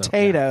with also,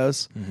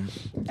 potatoes. Yeah.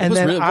 Mm-hmm. And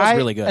it was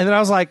really good. And then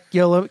I was like,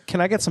 "Yo, can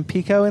I get some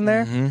pico in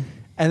there?" Mm-hmm.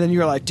 And then you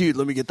were like, "Dude,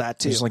 let me get that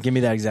too." Just like, give me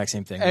that exact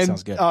same thing. That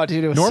sounds good. Oh,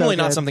 dude, it was normally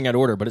so not good. something I'd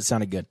order, but it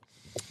sounded good.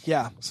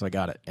 Yeah, so I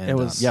got it. And, it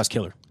was it was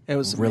killer. It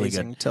was really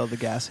amazing good until the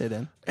gas hit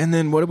in. And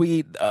then what did we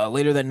eat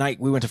later that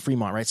night? We went to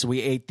Fremont, right? So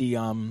we ate the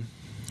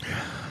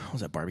what was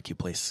that barbecue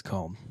place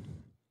called?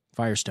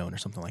 Firestone or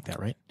something like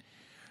that, right?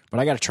 But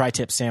I got a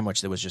tri-tip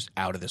sandwich that was just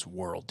out of this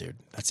world, dude.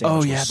 That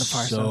sandwich was the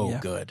Firestone, so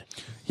good.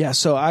 Yeah,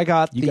 so I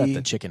got got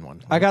the chicken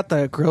one. I got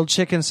the grilled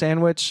chicken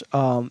sandwich,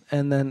 and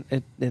then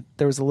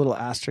there was a little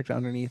asterisk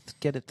underneath.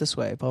 Get it this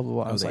way, blah blah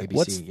blah. I was like, ABC,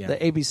 "What's the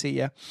ABC?"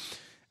 Yeah,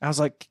 I was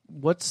like,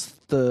 "What's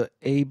the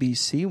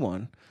ABC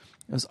one?"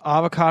 It was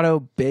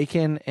avocado,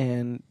 bacon,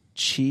 and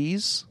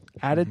cheese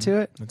added to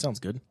it. That sounds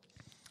good.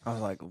 I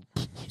was like,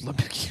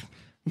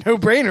 no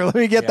brainer. Let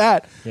me get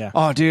that. Yeah.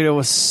 Oh, dude, it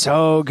was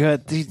so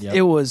good.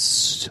 It was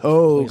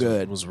so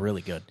good. It was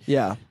really good.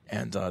 Yeah.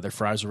 And their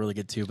fries were really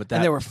good too. But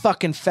and they were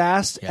fucking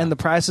fast, and the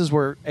prices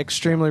were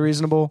extremely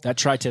reasonable. That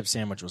tri-tip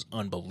sandwich was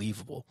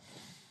unbelievable.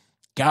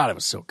 God, it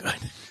was so good.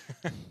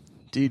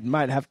 Dude,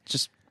 might have to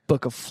just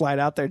book a flight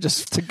out there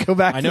just to go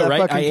back. I know, to that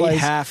right? fucking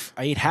place.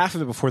 I ate half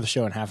of it before the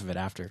show and half of it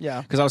after.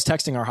 Yeah. Because I was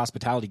texting our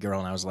hospitality girl,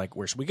 and I was like,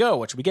 "Where should we go?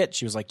 What should we get?"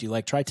 She was like, "Do you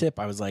like tri-tip?"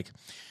 I was like,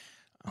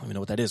 I don't even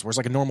know what that is. Where's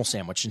like a normal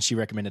sandwich? And she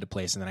recommended a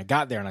place. And then I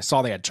got there and I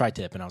saw they had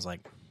tri-tip, and I was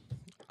like,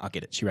 I'll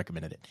get it. She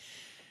recommended it.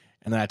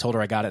 And then I told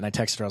her I got it, and I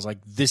texted her. I was like,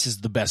 this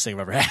is the best thing I've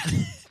ever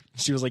had.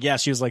 She was like, yeah.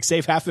 She was like,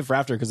 save half of it for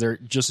after because they're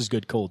just as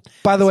good cold.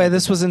 By the way,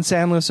 this was in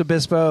San Luis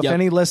Obispo. If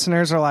any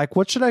listeners are like,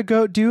 what should I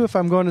go do if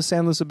I'm going to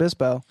San Luis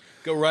Obispo?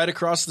 Go right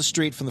across the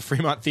street from the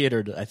Fremont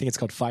Theater. I think it's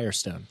called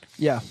Firestone.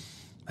 Yeah.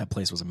 That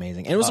place was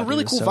amazing. And it was a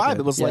really cool vibe. Good.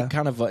 It was like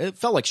kind of, it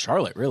felt like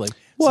Charlotte, really.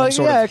 Well,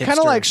 yeah, kind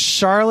of like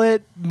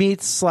Charlotte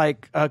meets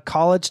like a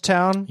college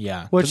town.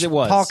 Yeah. Which it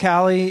was. Paul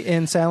Cali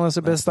in San Luis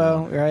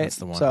Obispo, right? That's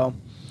the one. So,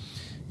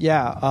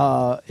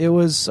 yeah, it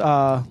was,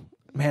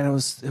 man, it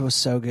was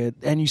so good.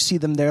 And you see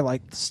them there,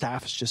 like, the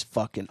staff is just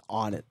fucking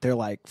on it. They're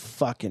like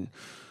fucking,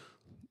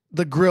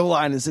 the grill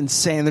line is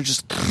insane. They're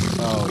just,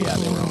 oh, yeah,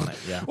 they were on it.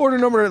 Yeah. Order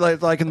number,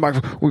 like in the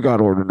microphone. We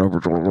got order number.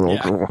 Come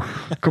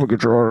and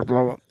get your order.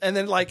 Blah, blah. And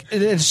then, like,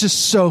 it's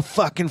just so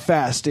fucking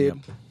fast, dude.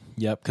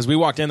 Yep, because we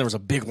walked in, there was a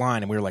big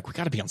line, and we were like, we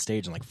got to be on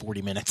stage in like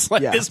 40 minutes.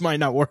 Like, this might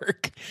not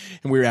work.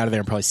 And we were out of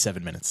there in probably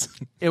 7 minutes.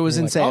 It was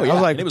insane. Like, oh, yeah. I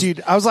was like,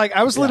 dude,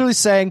 I was literally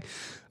saying,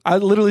 I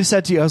literally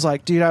said to you, I was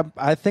like, dude,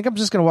 I think I'm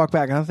just going to walk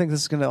back. I don't think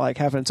this is going to like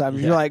happen in time.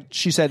 You're like,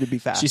 she said it'd be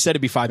fast. She said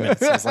it'd be 5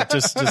 minutes. I was like,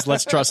 just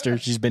let's trust her.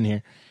 She's been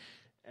here.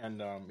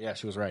 And yeah,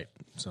 she was right.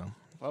 So,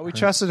 well, we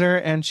trusted her,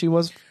 and she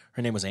was.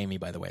 Her name was Amy,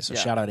 by the way. So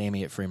shout out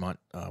Amy at Fremont.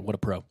 What a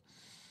pro.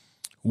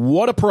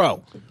 What a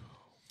pro.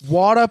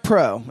 What a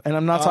pro. And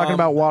I'm not talking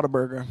about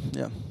Whataburger.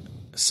 Yeah.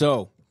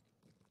 So,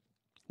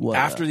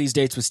 after these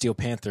dates with Steel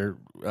Panther,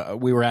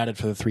 we were added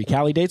for the 3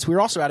 Cali dates. We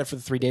were also added for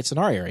the 3 dates in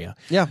our area.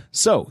 Yeah.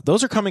 So,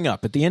 those are coming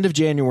up. At the end of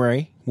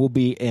January, we'll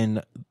be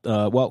in,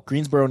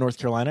 Greensboro, North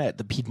Carolina at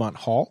the Piedmont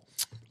Hall.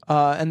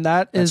 And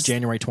that's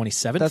January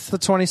 27th. That's the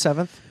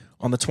 27th.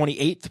 On the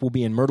 28th, we'll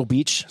be in Myrtle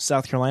Beach,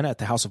 South Carolina at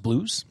the House of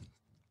Blues,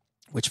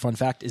 which, fun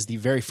fact, is the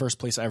very first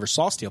place I ever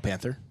saw Steel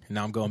Panther. And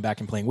now I'm going back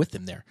and playing with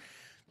them there.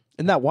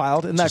 Isn't that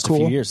wild? Isn't that just cool? A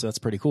few years, so that's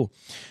pretty cool.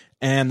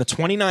 And the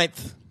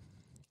 29th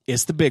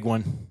is the big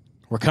one.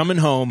 We're coming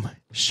home,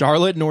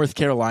 Charlotte, North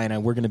Carolina.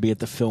 We're going to be at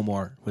the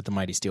Fillmore with the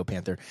Mighty Steel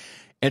Panther.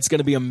 It's going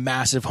to be a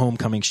massive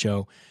homecoming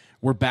show.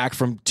 We're back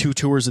from 2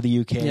 tours of the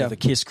UK, the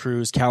Kiss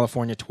Cruise,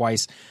 California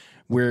twice.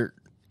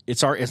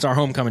 It's our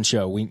homecoming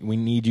show. We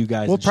need you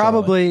guys. We'll in Charlotte.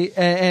 probably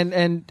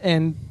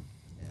and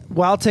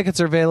while tickets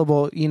are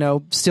available,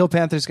 Steel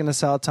Panther's going to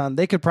sell a ton.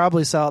 They could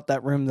probably sell out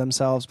that room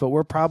themselves, but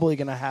we're probably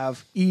going to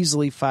have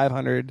easily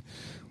 500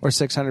 or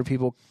 600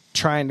 people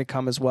trying to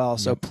come as well.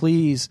 So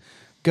please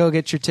go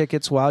get your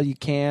tickets while you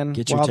can,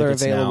 while they're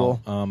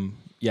available.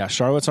 Now.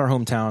 Charlotte's our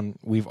hometown.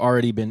 We've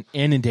already been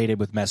inundated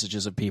with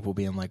messages of people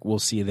being like, "We'll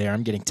see you there."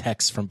 I'm getting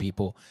texts from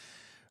people.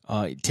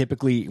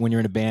 Typically, when you're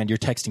in a band, you're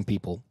texting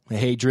people,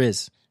 "Hey,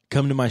 Driz,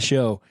 come to my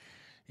show.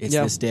 It's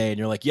this day," and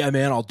you're like, "Yeah,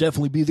 man, I'll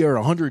definitely be there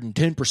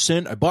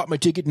 110%. I bought my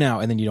ticket now,"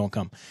 and then you don't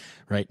come,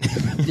 right?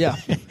 Yeah,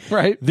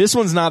 right. This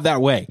one's not that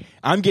way.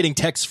 I'm getting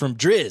texts from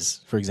Driz,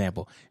 for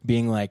example,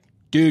 being like,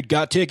 "Dude,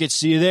 got tickets,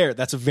 see you there."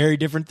 That's a very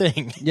different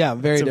thing. Yeah,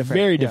 very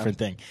different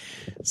thing.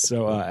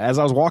 So as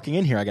I was walking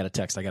in here, I got a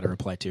text I got to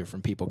reply to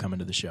from people coming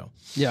to the show.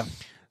 Yeah.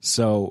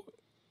 So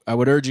I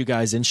would urge you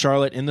guys in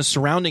Charlotte, in the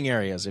surrounding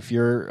areas, if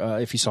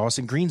you saw us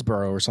in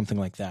Greensboro or something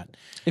like that.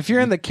 If you're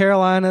in the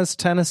Carolinas,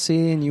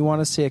 Tennessee, and you want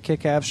to see a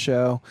kick-ass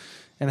show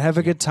and have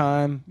a good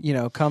time,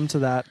 come to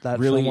that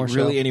Fillmore show.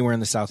 Really anywhere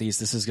in the Southeast,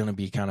 this is going to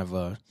be kind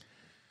of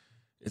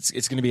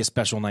it's going to be a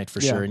special night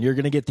for sure. And you're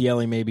going to get the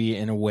LA maybe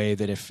in a way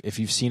that if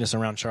you've seen us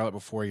around Charlotte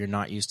before, you're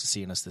not used to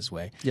seeing us this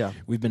way. Yeah.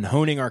 We've been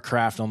honing our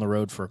craft on the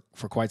road for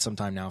quite some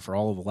time now, for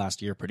all of the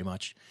last year pretty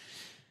much.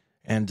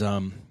 And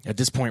at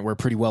this point, we're a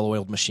pretty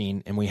well-oiled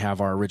machine, and we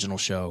have our original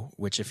show,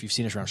 which if you've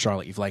seen us around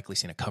Charlotte, you've likely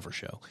seen a cover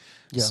show.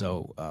 Yeah.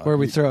 So where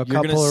we throw a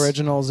couple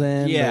originals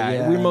in.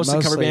 Yeah, we're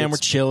mostly cover band. We're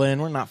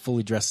chilling. We're not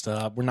fully dressed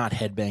up. We're not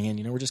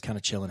headbanging. We're just kind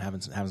of chilling,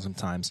 having some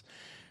times.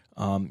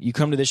 You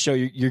come to this show,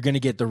 you're going to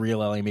get the real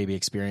LA Maybe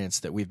experience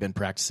that we've been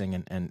practicing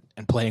and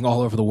playing all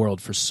over the world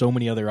for so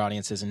many other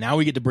audiences, and now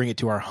we get to bring it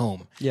to our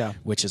home,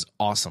 which is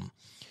awesome.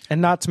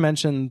 And not to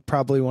mention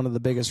probably one of the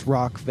biggest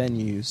rock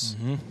venues.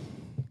 Mm-hmm.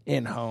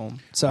 In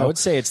home, so I would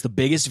say it's the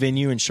biggest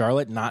venue in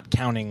Charlotte, not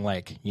counting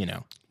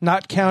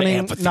not counting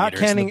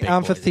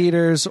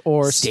amphitheaters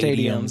or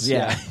stadiums.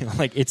 Yeah,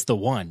 like it's the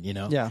one.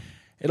 Yeah,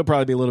 it'll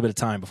probably be a little bit of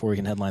time before we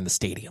can headline the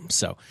stadium.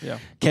 So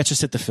catch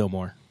us at the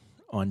Fillmore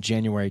on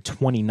January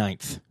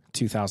 29th,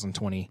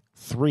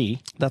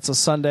 2023. That's a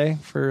Sunday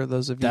for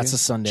those of you. That's a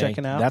Sunday.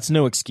 Checking out. That's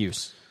no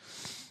excuse.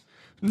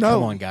 No,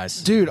 come on,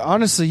 guys, dude.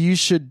 Honestly, you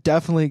should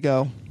definitely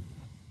go.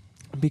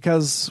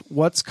 Because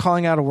what's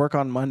calling out of work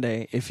on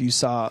Monday if you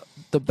saw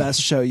the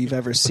best show you've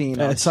ever seen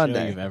on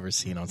Sunday? You've ever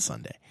seen on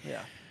Sunday. Yeah.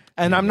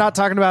 And I'm not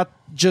talking about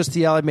just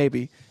the LA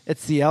Maybe.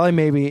 It's the LA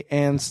Maybe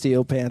and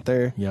Steel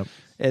Panther. Yep.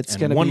 It's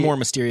going to be one more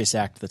mysterious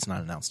act that's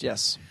not announced yet.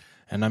 Yes.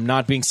 And I'm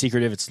not being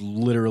secretive. It's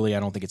literally, I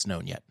don't think it's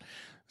known yet.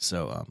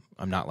 So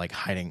I'm not like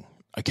hiding.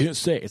 I can't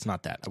say. It's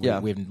not that.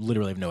 We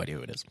literally have no idea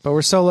who it is. But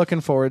we're so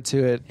looking forward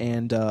to it.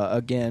 And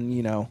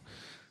again,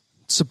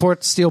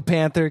 support Steel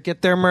Panther.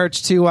 Get their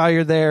merch too while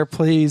you're there,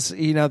 please.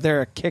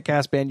 They're a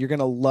kick-ass band. You're going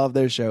to love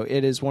their show.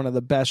 It is one of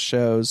the best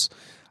shows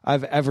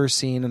I've ever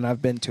seen, and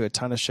I've been to a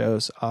ton of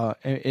shows.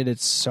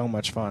 It's so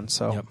much fun.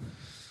 So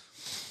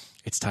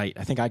it's tight.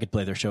 I think I could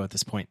play their show at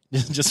this point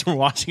just from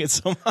watching it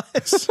so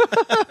much.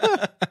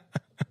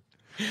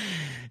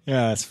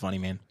 Yeah, that's funny,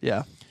 man.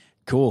 Yeah.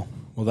 Cool.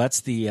 Well,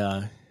 that's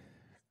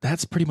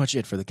pretty much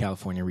it for the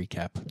California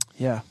recap.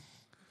 Yeah.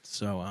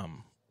 So,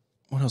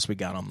 what else we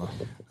got on the?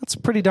 That's a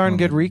pretty darn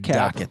good recap.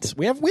 Docket.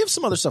 We have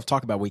some other stuff to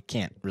talk about. We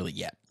can't really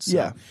yet.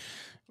 So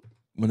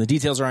when the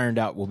details are ironed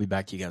out, we'll be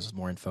back to you guys with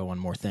more info on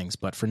more things.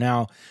 But for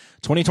now,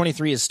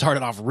 2023 has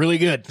started off really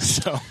good.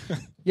 So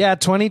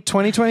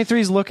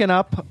 2023 is looking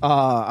up.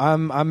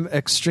 I'm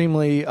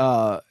extremely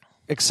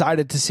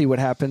excited to see what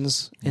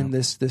happens in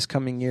this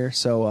coming year.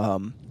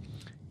 So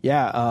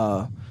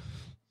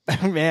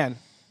man,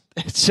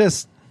 it's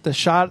just the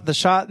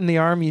shot in the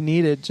arm you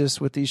needed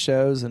just with these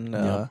shows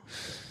and.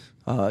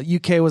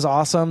 UK was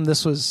awesome.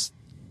 This was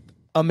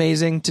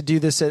amazing to do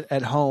this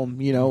at home,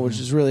 which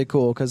is really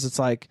cool because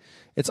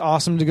it's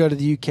awesome to go to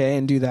the UK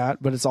and do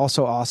that, but it's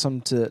also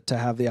awesome to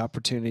have the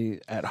opportunity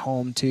at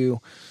home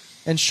too.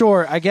 And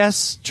sure, I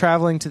guess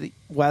traveling to the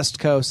West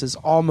Coast is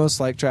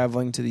almost like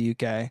traveling to the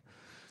UK.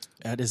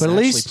 That is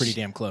actually pretty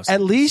damn close.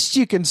 At least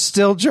you can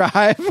still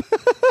drive.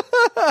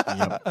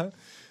 Yep.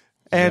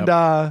 And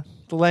the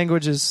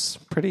language is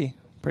pretty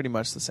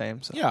much the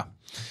same. So. Yeah.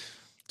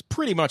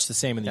 Pretty much the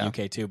same in the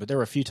UK too, but there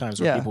were a few times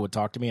where people would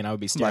talk to me and I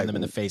would be staring them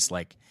in the face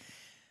like,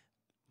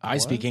 I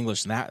speak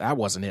English and that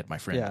wasn't it, my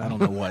friend. Yeah. I don't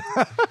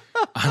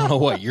know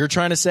what you're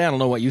trying to say. I don't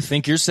know what you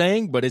think you're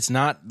saying, but it's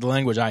not the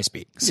language I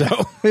speak. So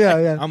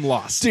I'm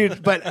lost.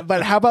 Dude,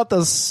 but how about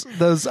those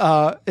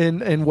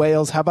in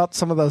Wales? How about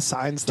some of those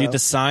signs though? Dude, the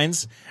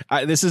signs,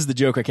 this is the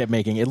joke I kept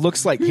making. It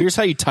looks like, here's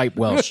how you type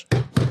Welsh.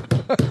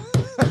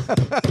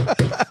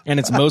 And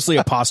it's mostly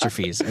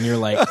apostrophes and you're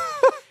like,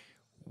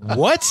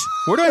 what?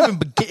 Where do I even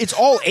begin? It's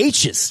all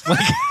H's. Like,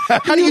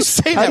 how do you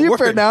say that word? How do you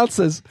pronounce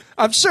this?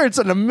 I'm sure it's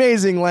an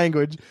amazing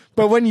language,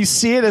 but when you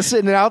see it as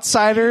an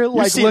outsider,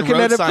 like looking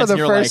at it for the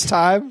first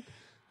time,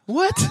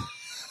 what?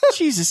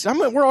 Jesus,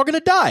 we're all gonna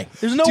die.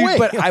 There's no way.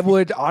 But I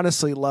would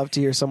honestly love to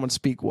hear someone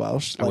speak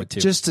Welsh, I would too.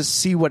 just to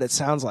see what it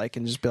sounds like,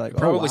 and just be like,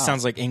 Probably oh, wow.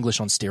 sounds like English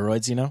on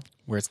steroids, you know,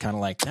 where it's kind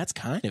of like that's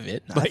kind of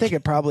it. I think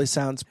it probably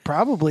sounds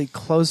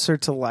closer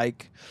to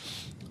like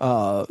you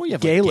have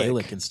Gaelic. like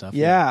Gaelic and stuff.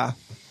 Yeah.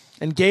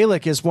 And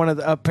Gaelic is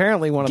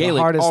apparently one of Gaelic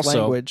the hardest also,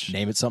 language.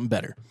 Name it something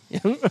better.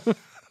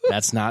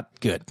 That's not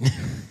good.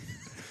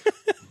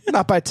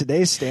 Not by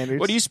today's standards.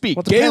 What do you speak?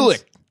 Well,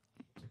 Gaelic.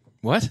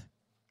 What?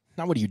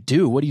 Not what do you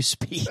do? What do you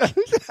speak?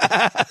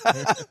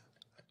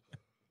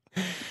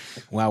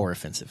 Wow, we're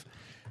offensive.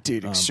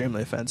 Dude,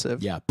 extremely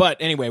offensive. Yeah. But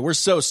anyway, we're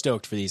so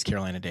stoked for these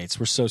Carolina dates.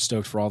 We're so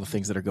stoked for all the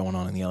things that are going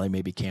on in the LA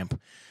Maybe camp.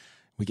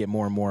 We get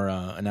more and more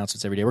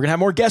announcements every day. We're going to have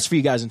more guests for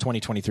you guys in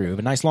 2023. We have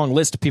a nice long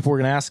list of people we're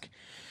going to ask.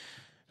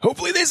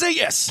 Hopefully they say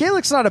yes.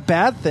 Gaelic's not a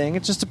bad thing.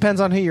 It just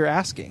depends on who you're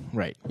asking.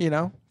 Right. You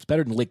know? It's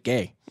better than lick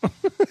gay.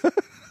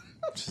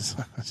 It's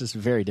just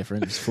very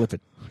different. Just flip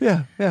it.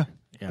 Yeah. Yeah.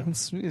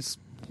 It's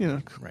you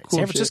know, Right. cool San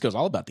shit. Francisco's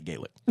all about the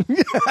Gaelic.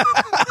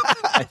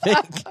 I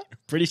think.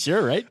 Pretty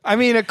sure, right? I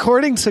mean,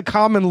 according to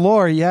common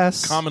lore,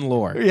 yes. Common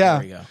lore. Yeah.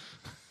 There we go.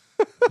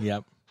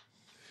 Yep.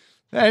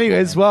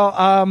 Anyways,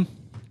 well,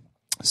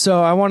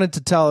 so I wanted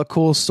to tell a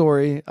cool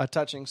story, a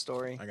touching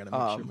story. I got to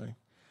make sure, buddy.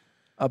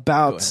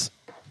 About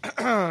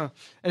an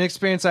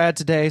experience I had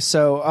today.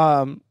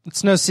 So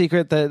it's no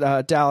secret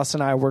that Dallas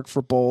and I work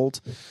for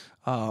Bold.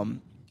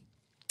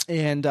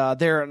 And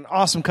they're an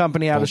awesome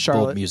company out of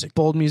Charlotte.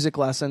 Bold Music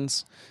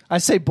Lessons. I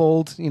say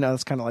Bold, you know,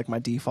 that's kind of like my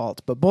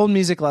default. But Bold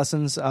Music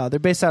Lessons, they're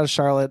based out of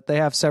Charlotte. They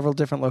have several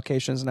different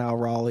locations now,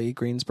 Raleigh,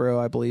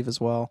 Greensboro, I believe,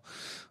 as well.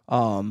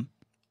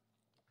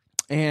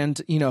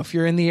 And, you know, if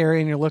you're in the area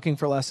and you're looking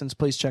for lessons,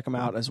 please check them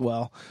out as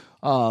well.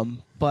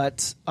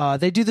 But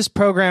they do this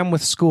program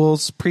with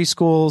schools,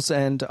 preschools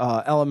and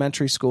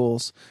elementary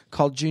schools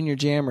called Junior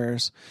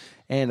Jammers.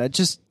 And I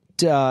just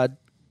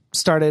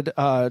started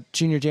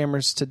Junior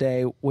Jammers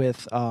today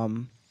with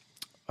a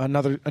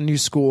new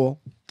school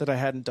that I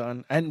hadn't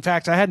done. And in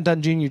fact, I hadn't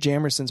done Junior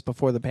Jammers since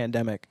before the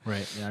pandemic.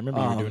 Right. Yeah, I remember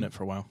you were doing it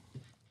for a while.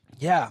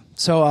 Yeah.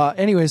 So,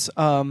 anyways,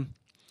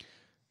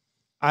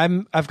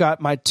 I've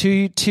got my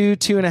two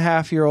and a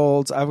half year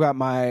olds. I've got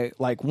my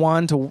like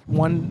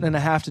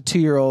 1.5 to 2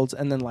 year olds,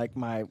 and then like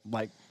my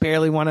like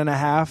barely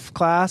 1.5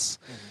 class.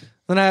 Mm-hmm.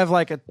 Then I have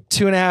like a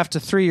 2.5 to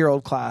 3 year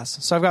old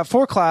class. So I've got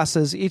 4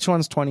 classes. Each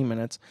one's 20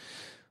 minutes.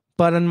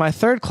 But in my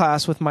third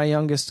class with my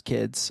youngest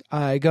kids,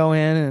 I go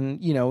in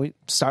and, you know, we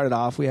started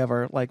off, we have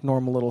our like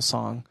normal little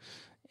song.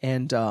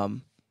 And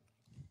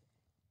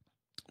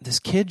this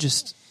kid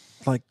just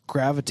like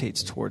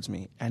gravitates towards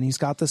me, and he's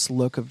got this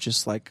look of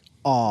just like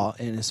awe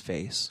in his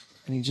face.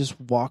 And he just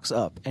walks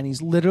up, and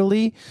he's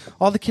literally,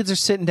 all the kids are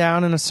sitting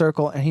down in a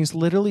circle, and he's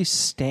literally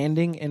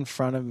standing in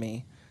front of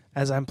me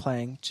as I'm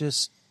playing,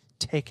 just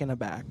taken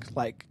aback,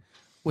 like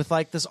with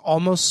like this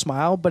almost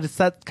smile, but it's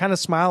that kind of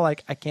smile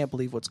like I can't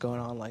believe what's going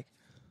on, like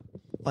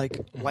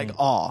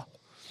awe.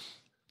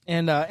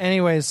 And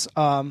anyways,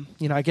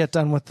 you know, I get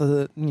done with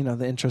the, you know,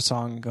 the intro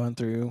song, going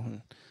through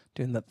and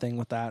doing that thing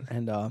with that,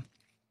 and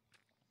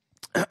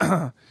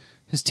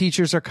his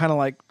teachers are kind of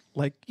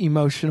like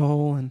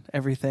emotional and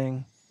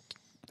everything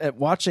at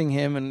watching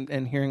him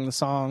and hearing the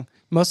song,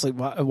 mostly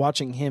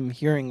watching him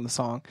hearing the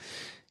song.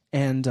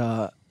 And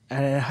I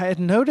had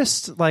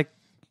noticed like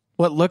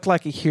what looked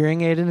like a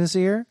hearing aid in his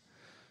ear.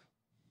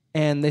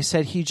 And they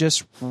said he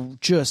just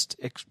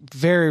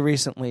very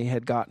recently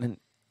had gotten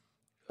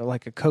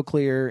like a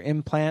cochlear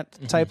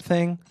implant type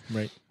thing.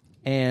 Right.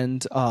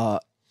 And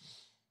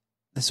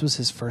this was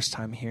his first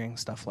time hearing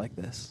stuff like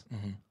this.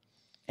 Mm-hmm.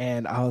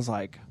 And I was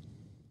like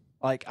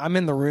I'm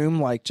in the room,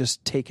 like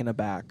just taken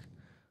aback,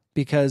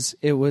 because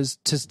it was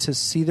to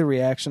see the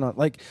reaction on,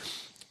 like,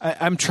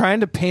 I'm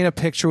trying to paint a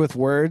picture with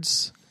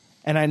words,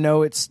 and I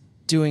know it's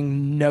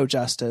doing no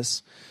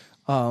justice.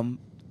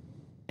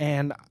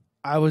 And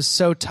I was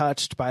so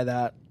touched by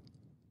that.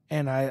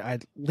 And I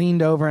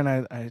leaned over and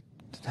I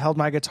held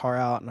my guitar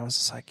out, and I was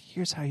just like,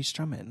 here's how you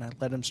strum it. And I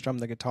let him strum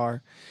the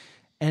guitar.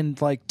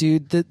 And like,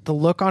 dude, the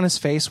look on his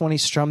face when he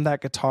strummed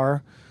that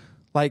guitar,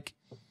 like,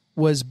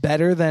 was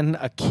better than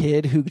a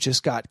kid who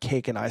just got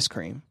cake and ice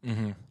cream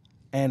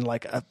and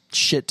like a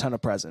shit ton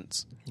of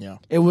presents. Yeah.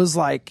 It was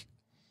like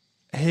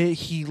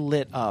he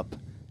lit up.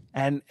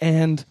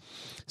 And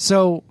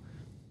so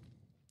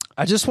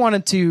I just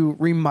wanted to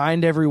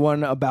remind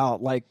everyone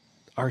about like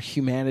our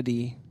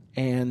humanity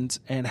and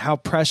how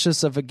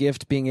precious of a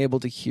gift being able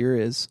to hear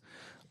is.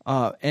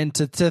 And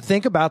to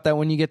think about that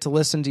when you get to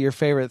listen to your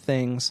favorite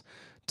things,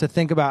 to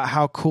think about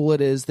how cool it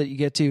is that you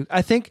get to,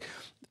 I think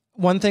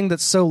one thing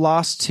that's so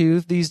lost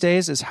too these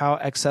days is how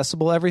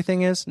accessible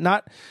everything is.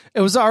 It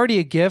was already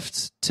a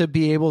gift to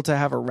be able to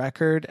have a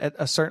record at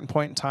a certain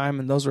point in time,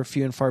 and those were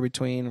few and far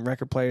between.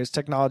 Record players,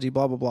 technology,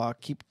 blah blah blah,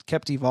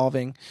 kept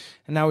evolving,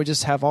 and now we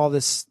just have all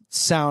this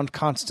sound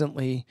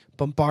constantly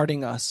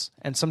bombarding us,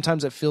 and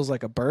sometimes it feels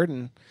like a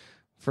burden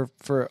for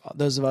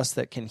those of us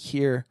that can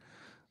hear.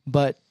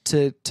 But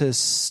to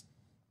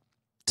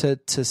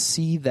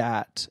see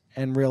that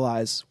and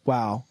realize,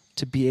 wow,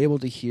 to be able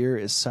to hear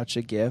is such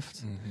a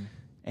gift.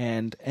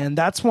 And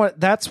that's one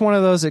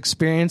of those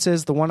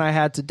experiences, the one I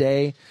had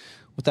today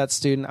with that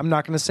student. I'm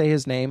not going to say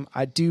his name.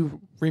 I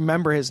do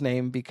remember his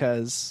name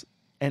because,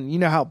 and you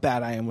know how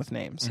bad I am with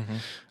names. Mm-hmm.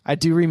 I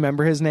do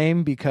remember his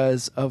name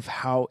because of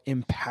how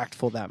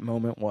impactful that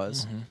moment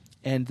was. Mm-hmm.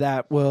 And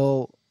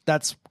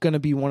that's going to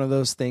be one of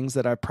those things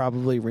that I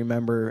probably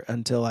remember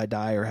until I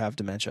die or have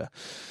dementia.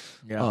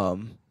 Yeah.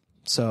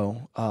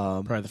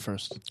 Probably the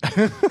first.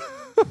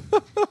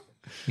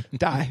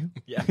 Die.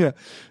 Yeah.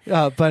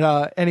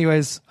 But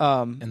anyways,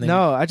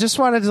 no, I just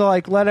wanted to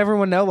let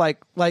everyone know,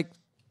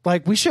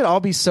 we should all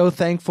be so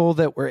thankful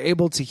that we're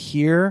able to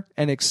hear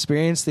and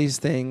experience these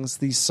things,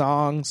 these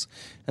songs,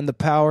 and the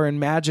power and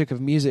magic of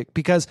music,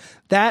 because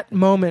that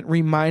moment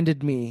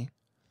reminded me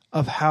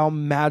of how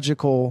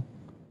magical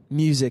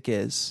music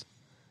is.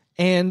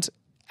 And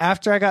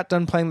after I got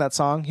done playing that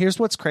song, here's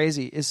what's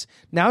crazy is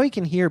now he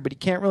can hear, but he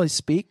can't really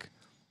speak,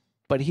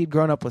 but he'd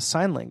grown up with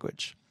sign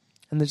language.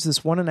 And there's this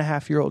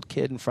 1.5-year-old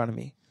kid in front of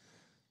me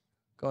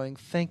going,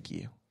 thank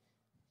you,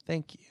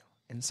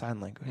 in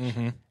sign language.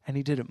 Mm-hmm. And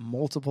he did it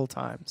multiple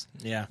times.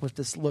 Yeah. With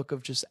this look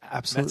of just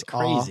absolute That's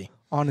crazy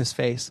awe on his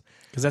face.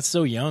 Because that's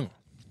so young.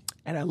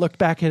 And I looked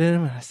back at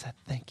him and I said,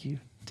 thank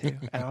you, too.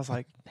 And I was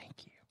like,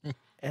 thank you.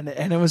 And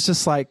it was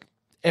just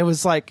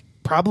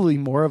probably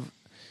more of,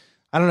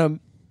 I don't know,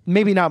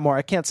 maybe not more.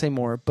 I can't say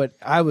more, but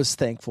I was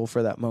thankful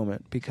for that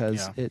moment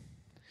because it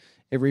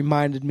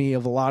reminded me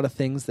of a lot of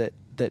things that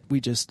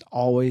we just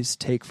always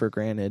take for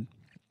granted.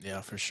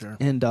 Yeah, for sure.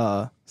 And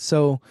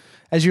so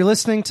as you're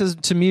listening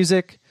to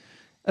music,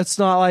 it's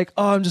not like,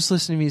 oh, I'm just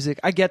listening to music.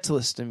 I get to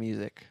listen to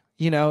music.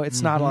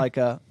 It's not like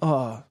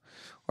or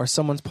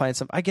someone's playing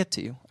something. I get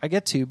to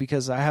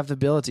because I have the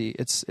ability.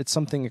 It's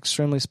something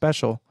extremely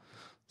special.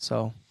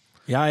 So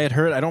yeah, I had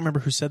heard, I don't remember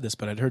who said this,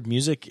 but I'd heard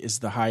music is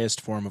the highest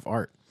form of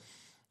art.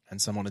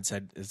 And someone had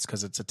said it's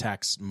because it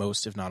attacks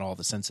most, if not all,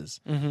 the senses.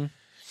 Mm-hmm.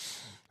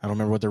 I don't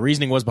remember what the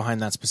reasoning was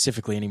behind that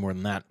specifically any more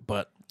than that,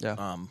 but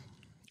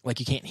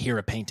you can't hear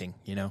a painting,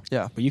 Yeah.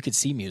 But you could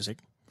see music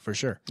for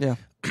sure. Yeah.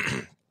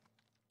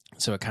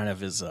 So it kind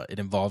of is, it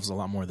involves a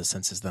lot more of the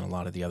senses than a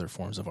lot of the other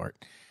forms of art.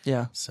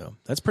 Yeah. So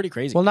that's pretty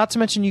crazy. Well, not to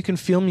mention you can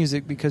feel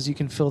music because you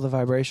can feel the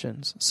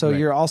vibrations. So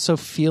you're also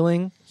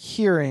feeling,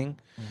 hearing.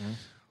 Mm-hmm.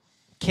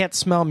 Can't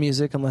smell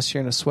music unless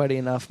you're in a sweaty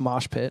enough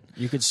mosh pit.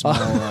 You could smell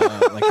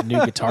like a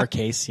new guitar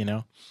case,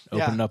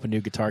 opening up a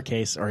new guitar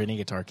case or any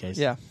guitar case.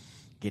 Yeah.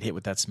 Get hit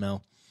with that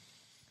smell.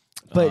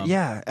 But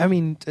I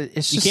mean,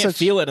 it's just you can't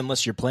feel it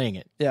unless you're playing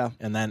it. Yeah.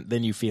 And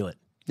then you feel it.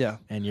 Yeah.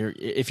 And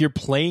if you're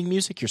playing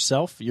music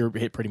yourself, you're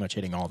pretty much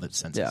hitting all the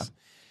senses. Yeah.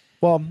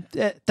 Well,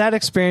 that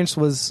experience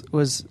was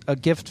a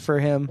gift for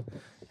him,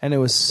 and it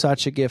was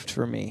such a gift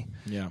for me.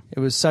 Yeah. It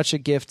was such a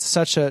gift,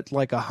 such a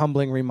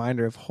humbling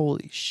reminder of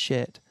holy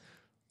shit,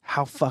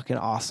 how fucking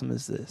awesome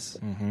is this?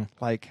 Mm-hmm.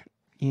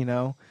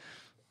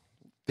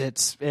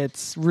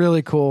 It's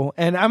really cool.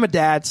 And I'm a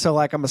dad, so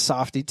I'm a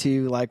softie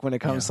too. When it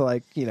comes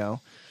to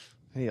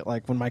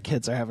when my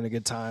kids are having a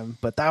good time.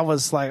 But that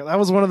was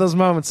one of those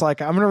moments. I'm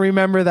gonna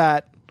remember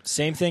that.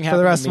 Same thing happened for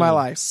the rest to of me. my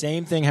life.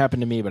 Same thing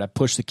happened to me, but I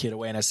pushed the kid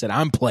away and I said,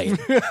 "I'm playing.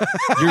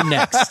 You're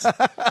next.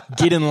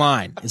 Get in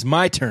line. It's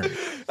my turn."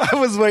 I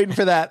was waiting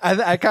for that.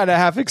 I kind of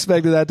half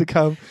expected that to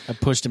come. I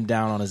pushed him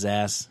down on his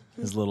ass,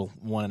 his little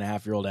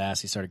 1.5-year-old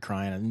ass. He started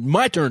crying. And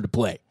my turn to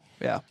play.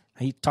 Yeah.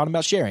 He taught him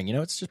about sharing.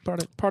 It's just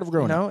part of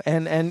growing up.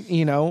 And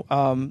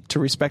to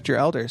respect your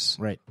elders.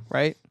 Right.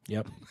 Right.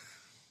 Yep.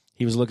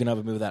 He was looking up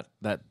at me with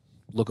that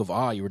look of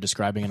awe you were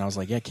describing, and I was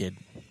like, "Yeah, kid,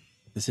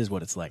 this is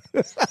what it's like."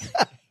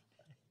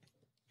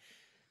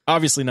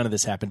 Obviously, none of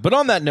this happened. But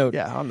on that note,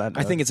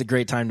 I think it's a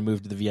great time to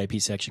move to the VIP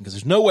section because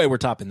there's no way we're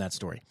topping that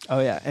story. Oh,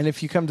 yeah. And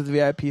if you come to the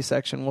VIP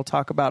section, we'll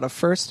talk about a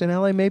first in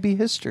LA Maybe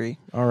history.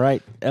 All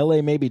right.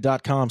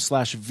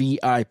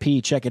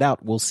 lamaybe.com/VIP. Check it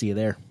out. We'll see you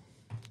there.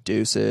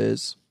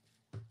 Deuces.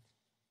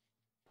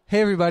 Hey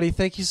everybody,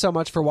 thank you so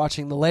much for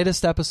watching the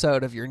latest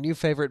episode of your new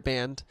favorite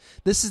band.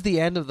 This is the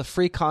end of the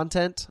free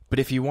content. But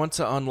if you want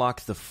to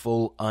unlock the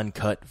full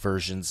uncut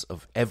versions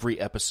of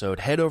every episode,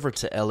 head over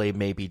to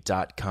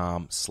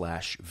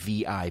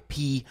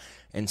lamaybe.com/VIP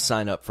and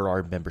sign up for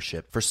our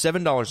membership. For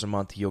 $7 a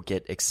month, you'll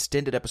get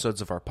extended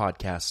episodes of our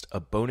podcast,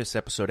 a bonus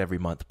episode every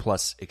month,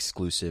 plus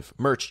exclusive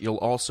merch. You'll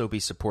also be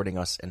supporting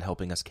us and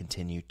helping us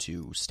continue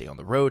to stay on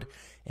the road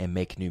and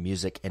make new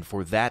music. And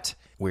for that,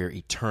 we're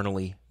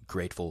eternally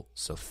grateful,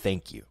 so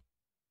thank you.